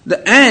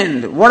the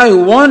end, what I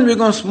want,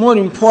 becomes more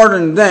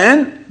important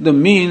than the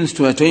means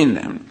to attain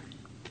them.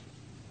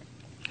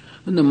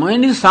 When the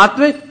mind is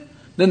sattvic,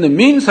 then the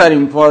means are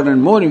important,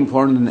 more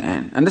important than the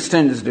end.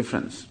 Understand this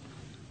difference.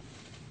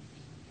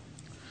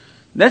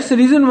 That's the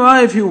reason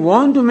why if you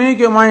want to make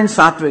your mind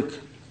sattvic,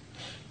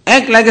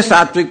 act like a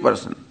sattvic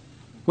person.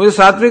 Who is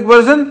a sattvic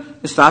person?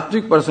 A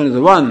sattvic person is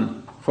the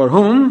one for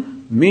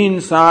whom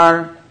means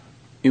are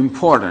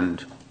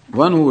important.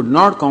 One who would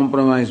not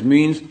compromise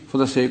means for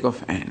the sake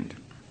of end.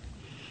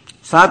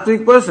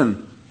 Sattvic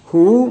person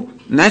who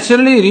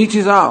naturally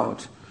reaches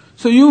out.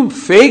 So you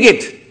fake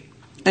it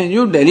and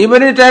you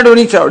deliberately try to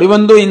reach out,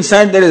 even though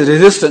inside there is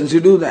resistance, you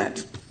do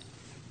that.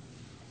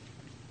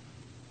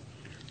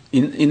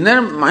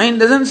 Inner mind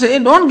doesn't say,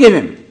 don't give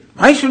him.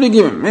 Why should you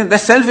give him?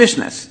 That's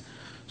selfishness.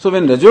 So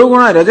when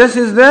Rajoguna, Rajas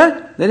is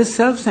there is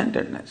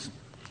self-centeredness.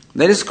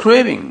 There is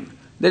craving.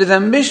 There is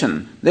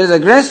ambition. There is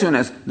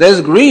aggressiveness. There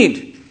is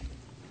greed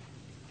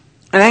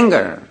and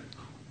anger.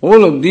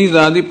 All of these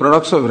are the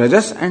products of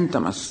Rajas and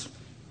Tamas.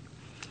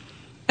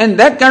 And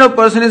that kind of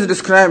person is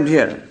described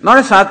here, not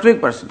a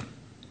sattvic person.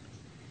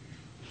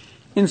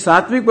 In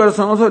sattvic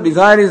person also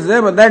desire is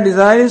there, but that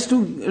desire is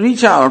to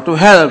reach out, to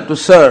help, to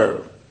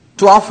serve,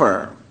 to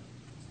offer,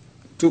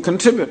 to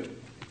contribute.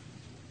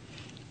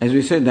 As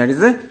we said, that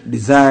is a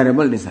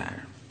desirable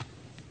desire.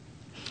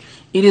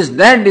 It is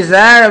that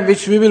desire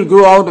which we will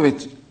grow out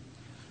with.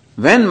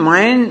 When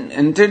mind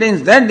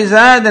entertains that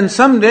desire, then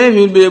someday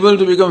we will be able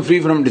to become free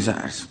from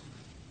desires.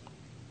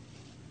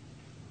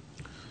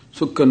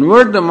 So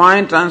convert the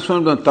mind,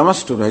 transform from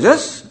tamas to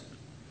rajas,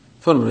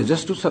 from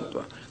rajas to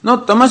sattva. Now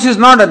tamas is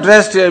not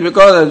addressed here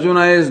because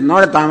Arjuna is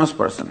not a tamas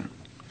person.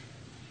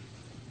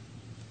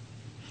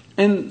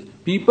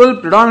 And people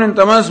predominant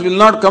tamas will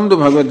not come to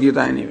Bhagavad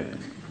Gita anyway.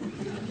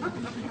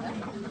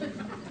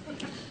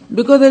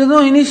 Because there is no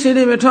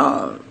initiative at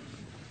all.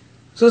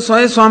 So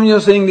Swami Swami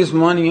was saying this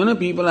morning,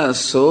 people are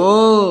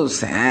so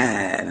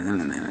sad.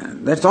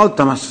 That's all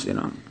tamas,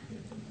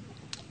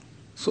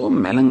 So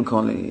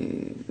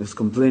melancholy. He was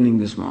complaining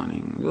this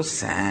morning. He was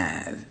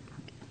sad.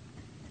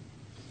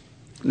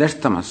 That's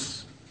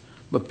tamas.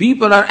 But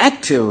people are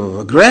active,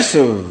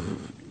 aggressive.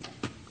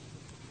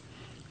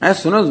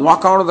 As soon as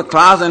walk out of the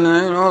class and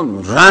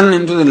run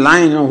into the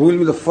line, who will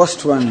be the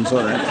first one?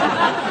 So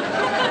that.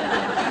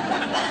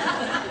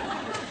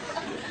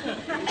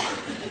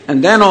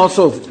 And then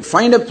also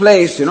find a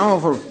place, and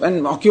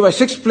occupy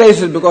 6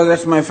 places because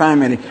that's my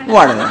family.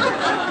 Whatever.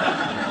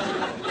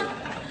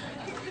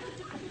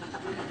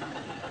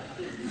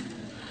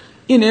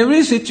 In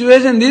every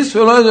situation, these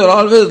fellows will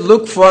always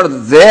look for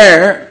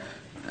their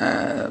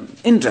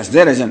interest,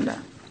 their agenda.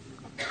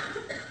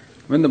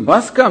 When the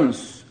bus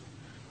comes,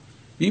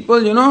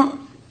 people,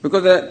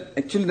 because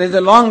actually there's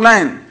a long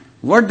line,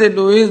 what they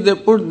do is they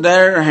put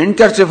their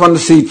handkerchief on the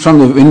seat from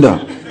the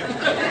window.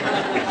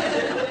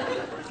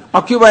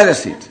 Occupy the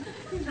seat.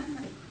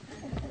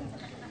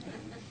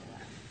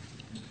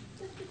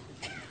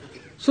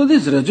 So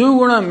this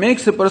Rajoguna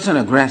makes a person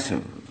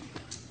aggressive,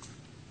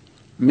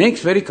 makes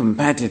very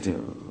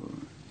competitive,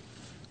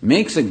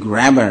 makes a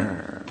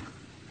grabber.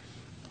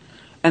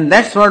 And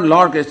that's what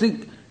Lord Krishna,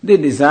 the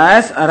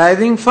desires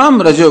arising from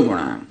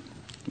Rajoguna,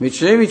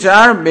 which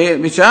are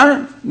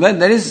where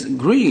there is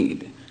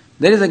greed,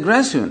 there is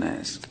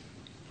aggressiveness.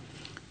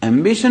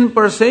 Ambition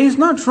per se is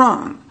not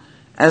wrong.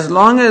 As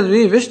long as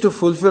we wish to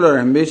fulfill our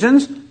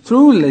ambitions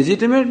through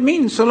legitimate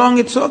means, so long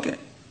it's okay.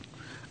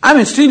 I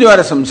mean, still you are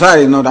a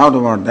samsari, no doubt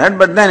about that,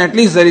 but then at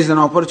least there is an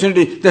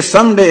opportunity that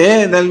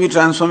someday there will be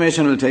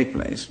transformation will take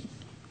place.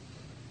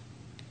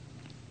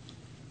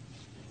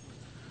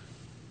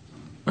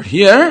 But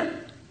here,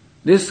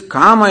 this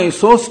kama is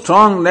so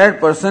strong that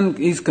person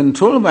is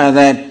controlled by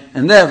that,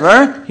 and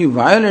therefore he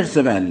violates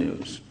the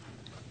values.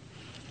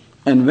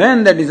 And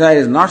when the desire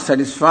is not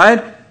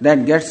satisfied,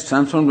 that gets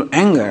transformed to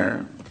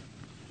anger.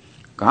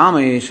 Kama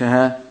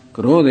esha,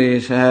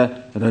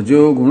 krodesha,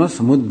 rajoguna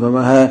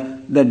samudbhavaha.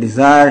 The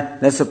desire,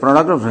 that's a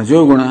product of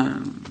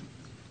rajoguna.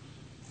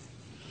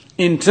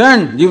 In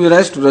turn, give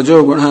rise to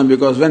rajoguna,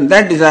 because when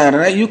that desire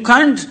arises, you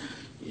can't,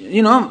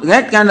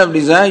 that kind of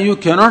desire you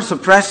cannot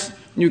suppress,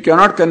 you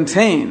cannot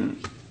contain.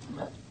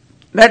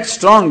 That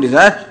strong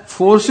desire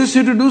forces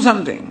you to do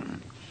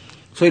something.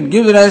 So it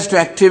gives rise to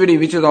activity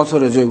which is also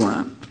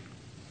rajoguna.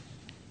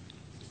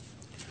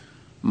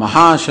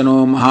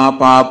 Mahashano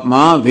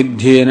mahapapma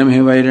vidhyena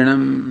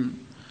mehvairinam.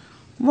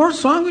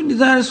 What's wrong with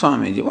desire,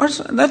 Swamiji?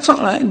 That's all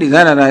right.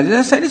 Desire arises.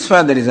 I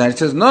satisfy the desire. It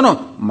says,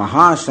 no.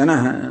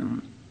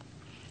 Mahashana.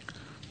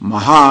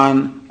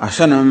 Mahan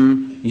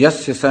ashanam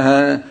yasya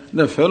saha.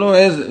 The fellow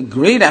has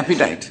great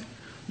appetite.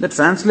 The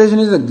translation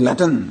is a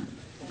glutton.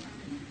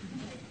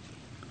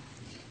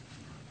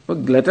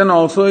 But glutton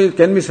also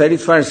can be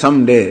satisfied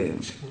someday.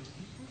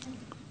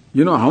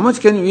 How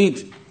much can you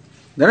eat?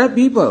 There are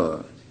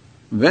people.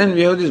 When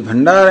we have this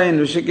Bhandara in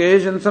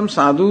Rishikesh and some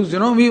sadhus,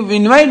 we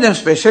invite them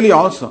specially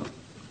also.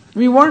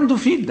 We want to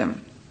feed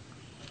them.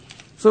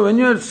 So when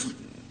you are,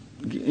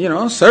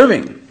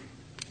 serving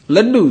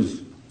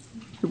laddus,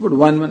 you put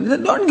one. Say,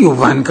 don't give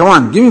one, come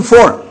on, give me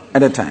 4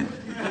 at a time.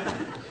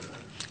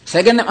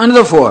 Second,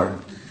 another 4.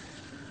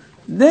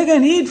 They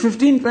can eat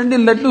 15, 20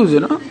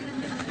 laddus,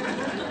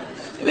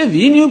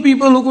 We knew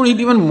people who could eat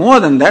even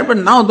more than that, but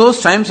now those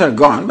times are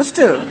gone. But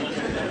still,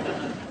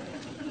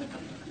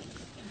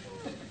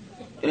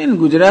 in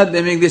Gujarat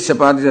they make these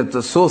chapatis that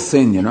are so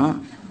thin,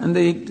 and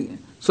they eat.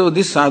 So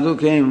this sadhu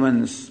came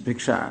once,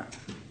 Bhiksha.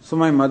 So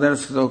my mother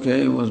said,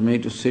 okay, was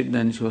made to sit,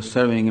 then she was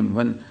serving him.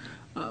 When,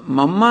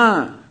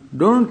 Mama,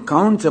 don't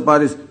count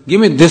chapatis, give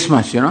me this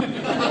much, At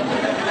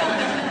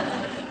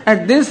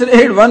this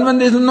rate, one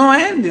there is no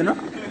end,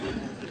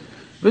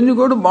 When you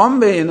go to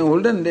Bombay in the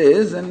olden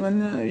days, and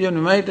when you're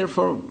invited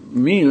for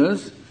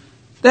meals,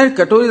 that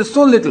katori is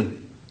so little.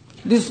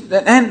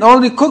 And all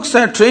the cooks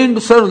are trained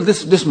to serve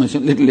this much,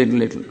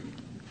 little.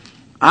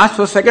 Ask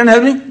for second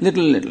helping,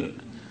 little.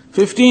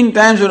 15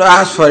 times you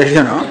ask for it,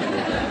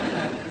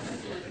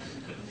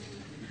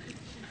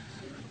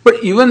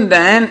 But even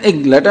then, a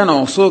glutton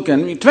also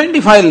can be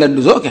 25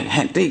 laddus, okay,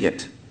 take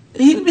it.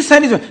 He'll be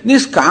satisfied.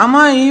 This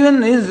kama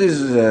even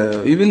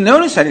he will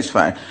never be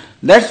satisfied.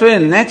 That's why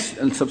next,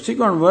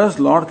 subsequent verse,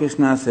 Lord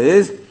Krishna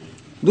says,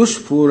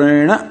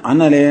 Dushpurena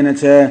analena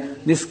cha.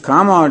 This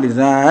kama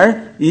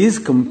desire is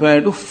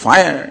compared to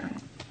fire.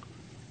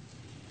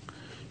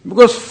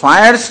 Because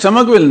fire's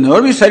stomach will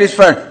never be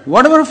satisfied.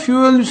 Whatever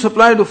fuel you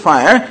supply to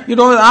fire, it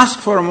always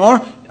asks for more.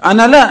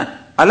 Anala,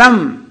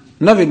 alam,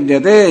 na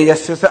vidyate,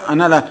 yasyasa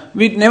anala.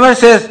 It never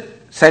says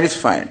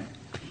satisfied.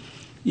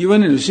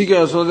 Even in Rishikesh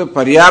also, the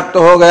paryapta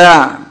ho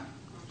gaya.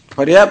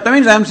 Paryapta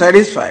means I am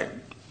satisfied.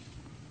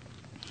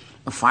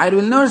 A fire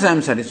will never say I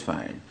am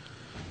satisfied.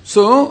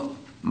 So,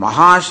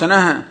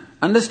 mahashana,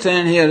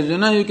 understand here,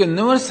 Arjuna, you can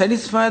never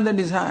satisfy the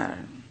desire.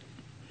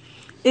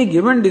 A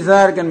given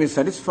desire can be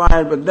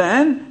satisfied, but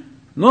then,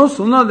 no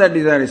sooner that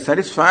desire is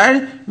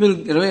satisfied, will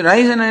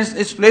rise in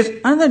its place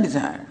another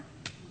desire.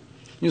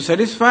 You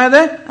satisfy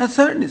that, a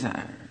third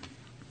desire.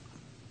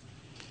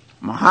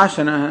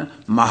 Mahashana,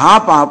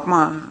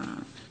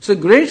 mahapapma. It's a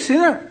great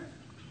sinner.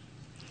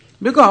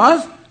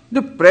 Because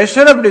the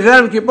pressure of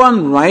desire will keep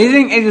on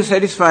rising as you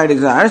satisfy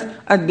desires.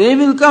 A day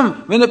will come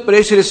when the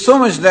pressure is so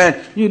much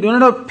that you do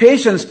not have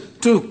patience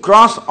to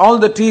cross all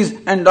the T's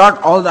and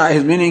dot all the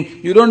I's, meaning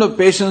you don't have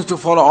patience to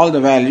follow all the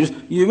values.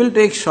 You will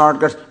take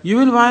shortcuts. You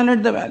will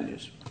violate the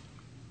values.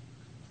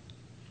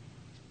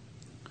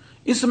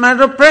 It's a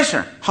matter of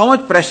pressure. How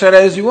much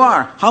pressurized you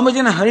are. How much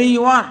in a hurry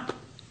you are.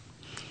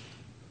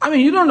 I mean,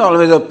 you don't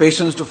always have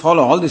patience to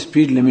follow all the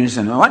speed limits.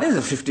 And what is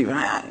a 50?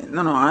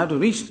 No, I have to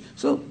reach.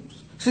 So,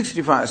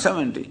 65,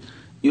 70.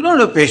 You don't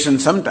have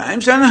patience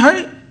sometimes. You're in a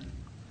hurry.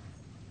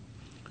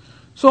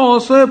 So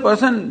also a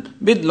person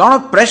with lot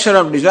of pressure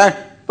of desire,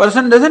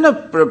 person doesn't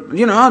have,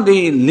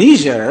 the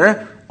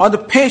leisure or the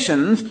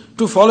patience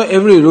to follow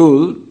every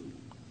rule.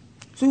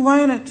 So you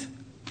violate.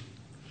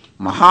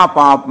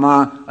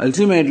 Mahapapma,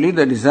 ultimately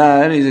the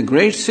desire is a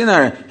great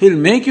sinner. He'll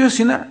make you a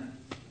sinner.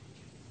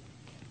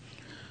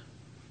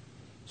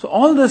 So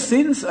all the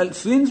sins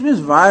means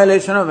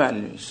violation of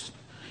values.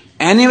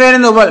 Anywhere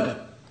in the world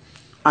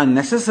are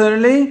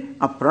necessarily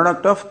a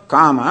product of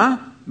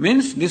kama,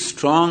 means these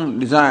strong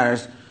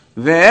desires,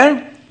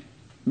 where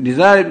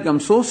desire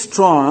becomes so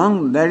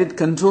strong that it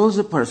controls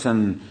the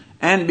person,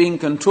 and being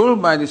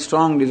controlled by the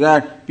strong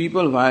desire,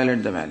 people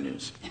violate the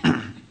values.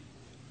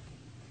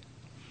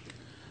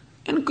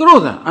 And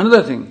krodha,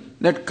 another thing,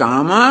 that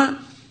kama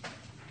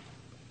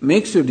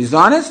makes you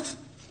dishonest,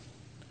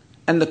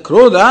 And the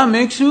krodha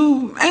makes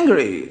you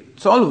angry.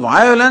 So all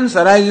violence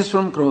arises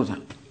from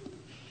krodha.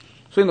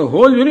 So in the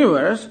whole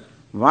universe,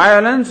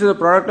 violence is a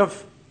product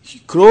of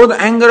krodha,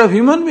 anger of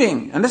human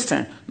being.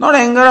 Understand? Not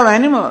anger of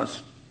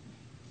animals.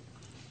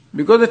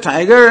 Because the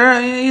tiger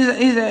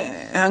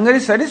hunger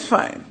is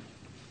satisfied.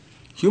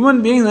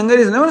 Human being's hunger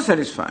is never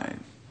satisfied.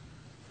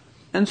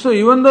 And so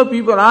even though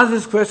people ask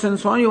this question,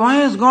 Swami, why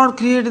has God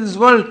created this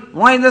world?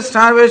 Why is there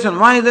starvation?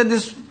 Why is there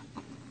this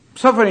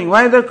suffering?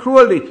 Why is there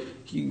cruelty?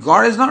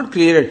 God has not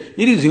created.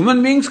 It is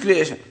human being's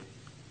creation.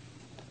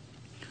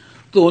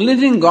 The only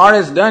thing God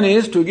has done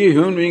is to give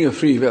human being a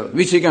free will,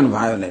 which he can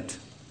violate.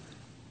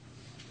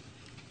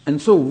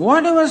 And so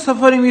whatever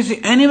suffering we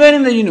see anywhere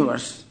in the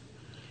universe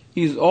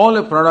is all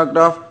a product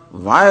of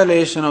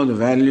violation of the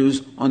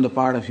values on the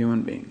part of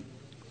human being.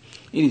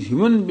 It is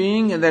human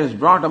being that has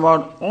brought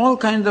about all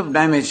kinds of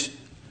damage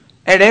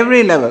at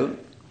every level.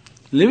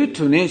 Leave it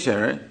to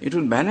nature, it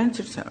will balance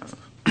itself.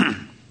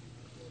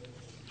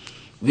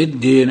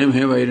 Vidyena me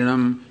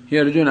vairinam.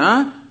 Here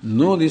Arjuna,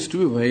 know this to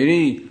be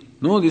vairi,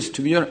 know this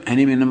to be your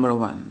enemy number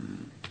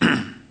one.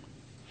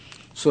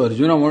 So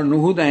Arjuna wants to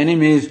know who the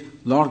enemy is.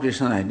 Lord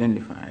Krishna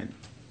identified.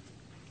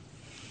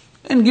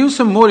 And give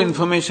some more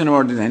information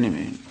about this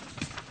enemy.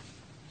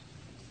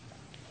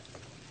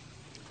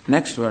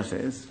 Next verse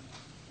is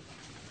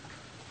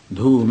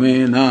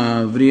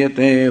Dhumena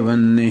vriyate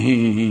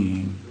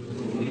vannihi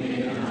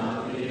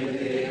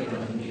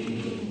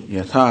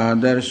Yatha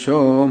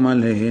darsho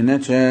malena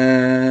cha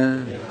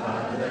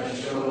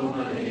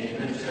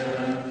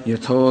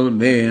Yathol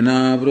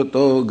bena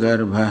vruto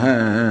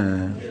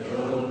garbha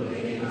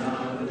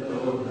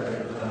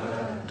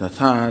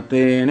Tatha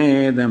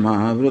tene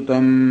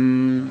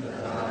damavrutam.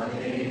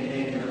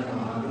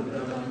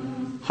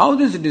 How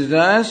this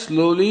desire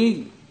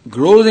slowly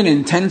grows in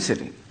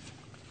intensity.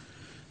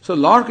 So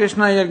Lord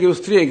Krishna here gives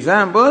 3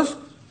 examples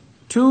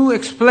to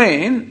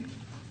explain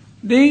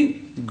the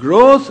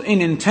growth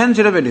in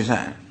intensity of a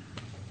desire.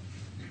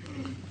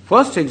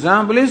 First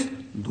example is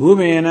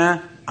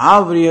Dhumena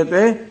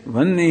avriyate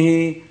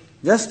vannihi.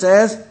 Just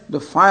as the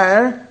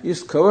fire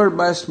is covered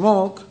by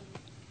smoke,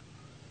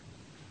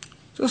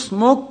 so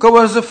smoke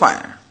covers the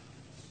fire.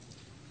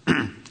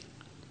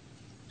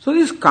 So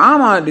this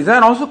kama,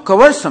 desire, also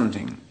covers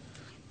something.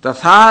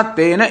 Tatha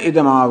tena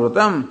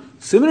idamavrutam.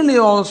 Similarly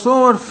also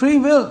our free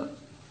will,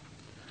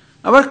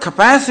 our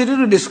capacity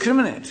to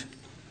discriminate,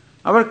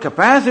 our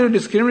capacity to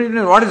discriminate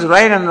between what is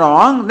right and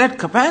wrong, that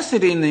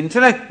capacity in the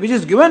intellect which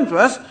is given to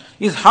us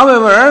is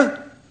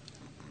however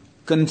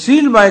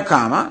concealed by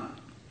kama,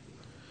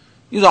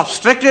 is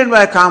obstructed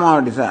by kama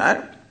or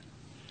desire,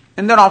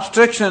 and that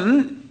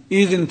obstruction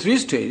is in 3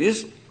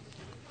 stages.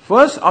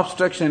 First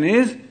obstruction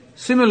is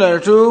similar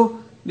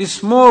to the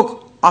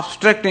smoke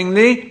obstructing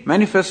the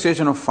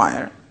manifestation of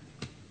fire,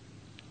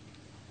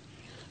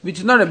 which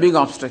is not a big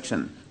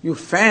obstruction. You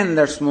fan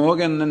that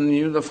smoke and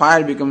then the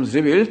fire becomes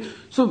revealed.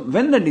 So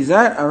when the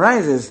desire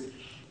arises,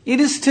 it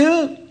is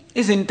still,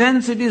 its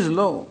intensity is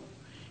low.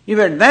 If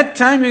at that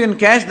time you can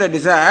catch the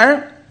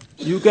desire,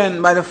 you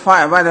can, by the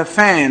fire, by the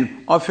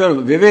fan of your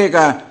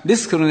viveka,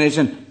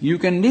 discrimination, you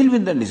can deal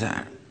with the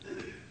desire.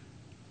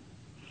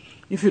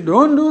 If you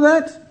don't do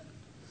that,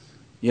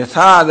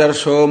 yatha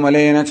darsho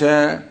malena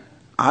cha.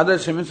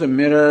 Adarsha means a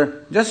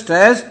mirror, just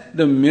as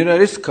the mirror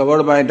is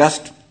covered by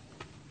dust.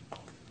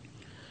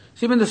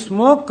 See, when the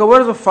smoke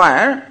covers the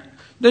fire,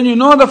 then you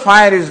know the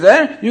fire is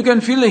there, you can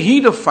feel the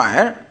heat of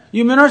fire.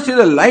 You may not see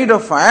the light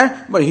of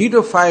fire, but heat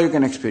of fire you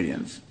can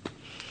experience.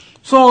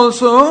 So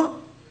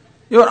also,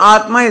 your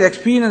Atma is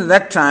experienced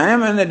that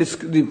time, and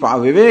the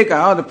power,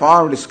 viveka, or the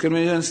power of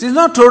discrimination, is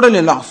not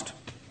totally lost.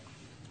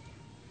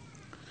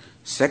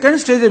 Second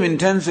stage of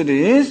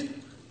intensity is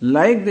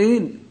like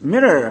the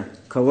mirror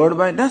covered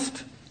by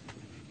dust.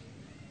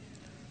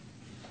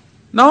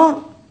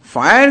 Now,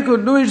 fire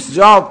could do its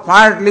job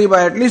partly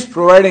by at least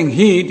providing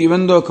heat,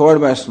 even though covered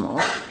by smoke.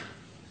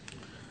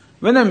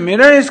 When a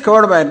mirror is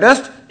covered by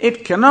dust,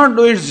 it cannot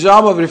do its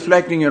job of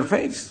reflecting your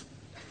face.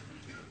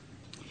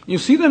 You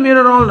see the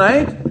mirror all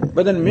right,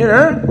 but the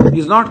mirror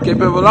is not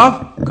capable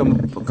of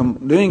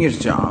doing its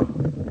job.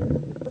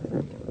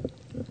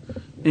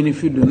 And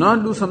if you do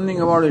not do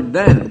something about it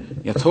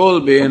then,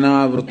 yathol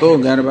bena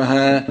vruto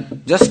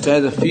garbha, just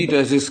as the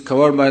fetus is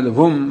covered by the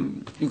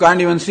womb, you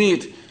can't even see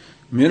it.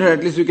 Mirror at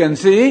least you can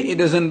see, it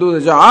doesn't do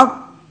the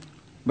job,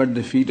 but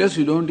the fetus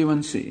you don't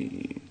even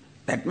see.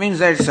 That means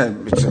that it's a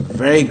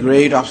very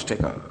great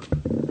obstacle.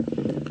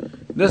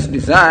 This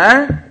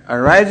desire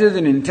arises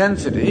in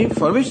intensity,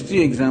 for which 3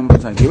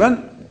 examples are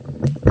given.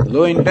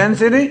 Low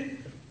intensity,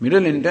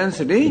 middle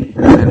intensity,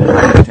 and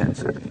high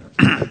intensity.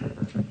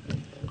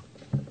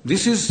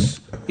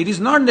 It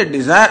is not that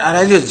desire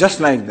arises just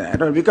like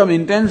that, or become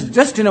intense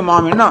just in a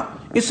moment. No,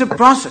 it's a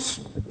process.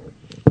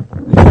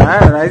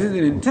 Desire arises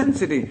in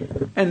intensity.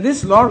 And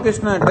this Lord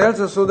Krishna tells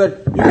us so that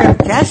you can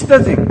catch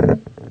the thing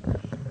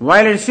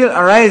while it's still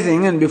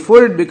arising, and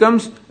before it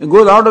goes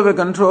out of your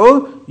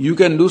control, you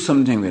can do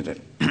something with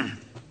it.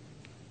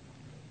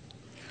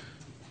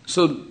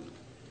 So,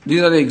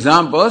 these are the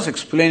examples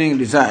explaining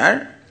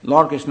desire.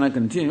 Lord Krishna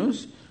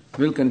continues.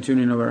 We'll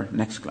continue in our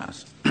next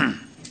class.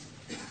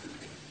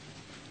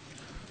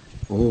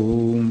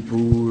 Om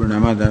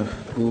Purnamadav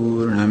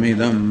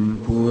Purnamidam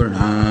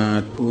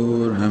Purnat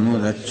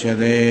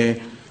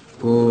Purnamudachyate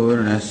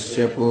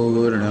Purnasya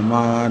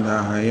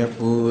Purnamadaya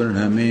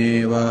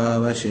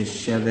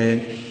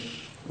Purnamevavashishyate.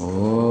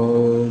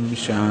 Om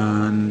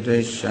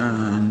Shanti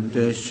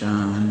Shanti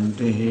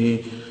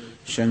Shanti.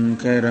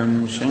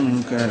 Shankaram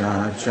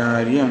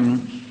Shankaracharyam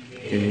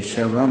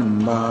Keshavam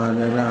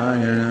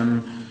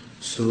Badarayanam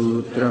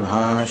Sutra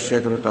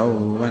Bhashya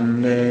Krutau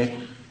Vande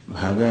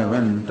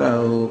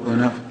Bhagavantau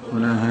Punah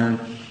Punah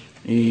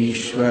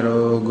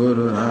Ishvaro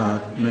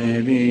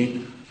Gururatmevi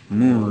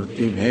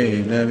Murti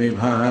Bheda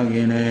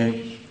Vibhagine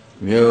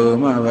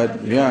Vyomavad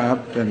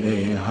Vyapta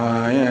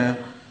Dehaya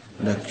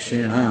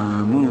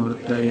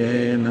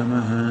Dakshinamurtaye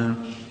Namaha.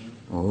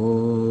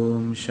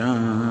 Om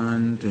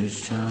Shanti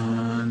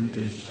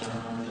Shanti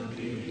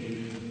Shanti.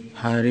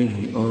 Hari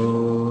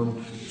Om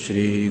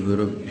Shri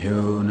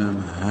Gurubhyo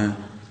Namaha.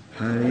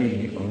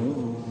 Hari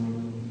Om.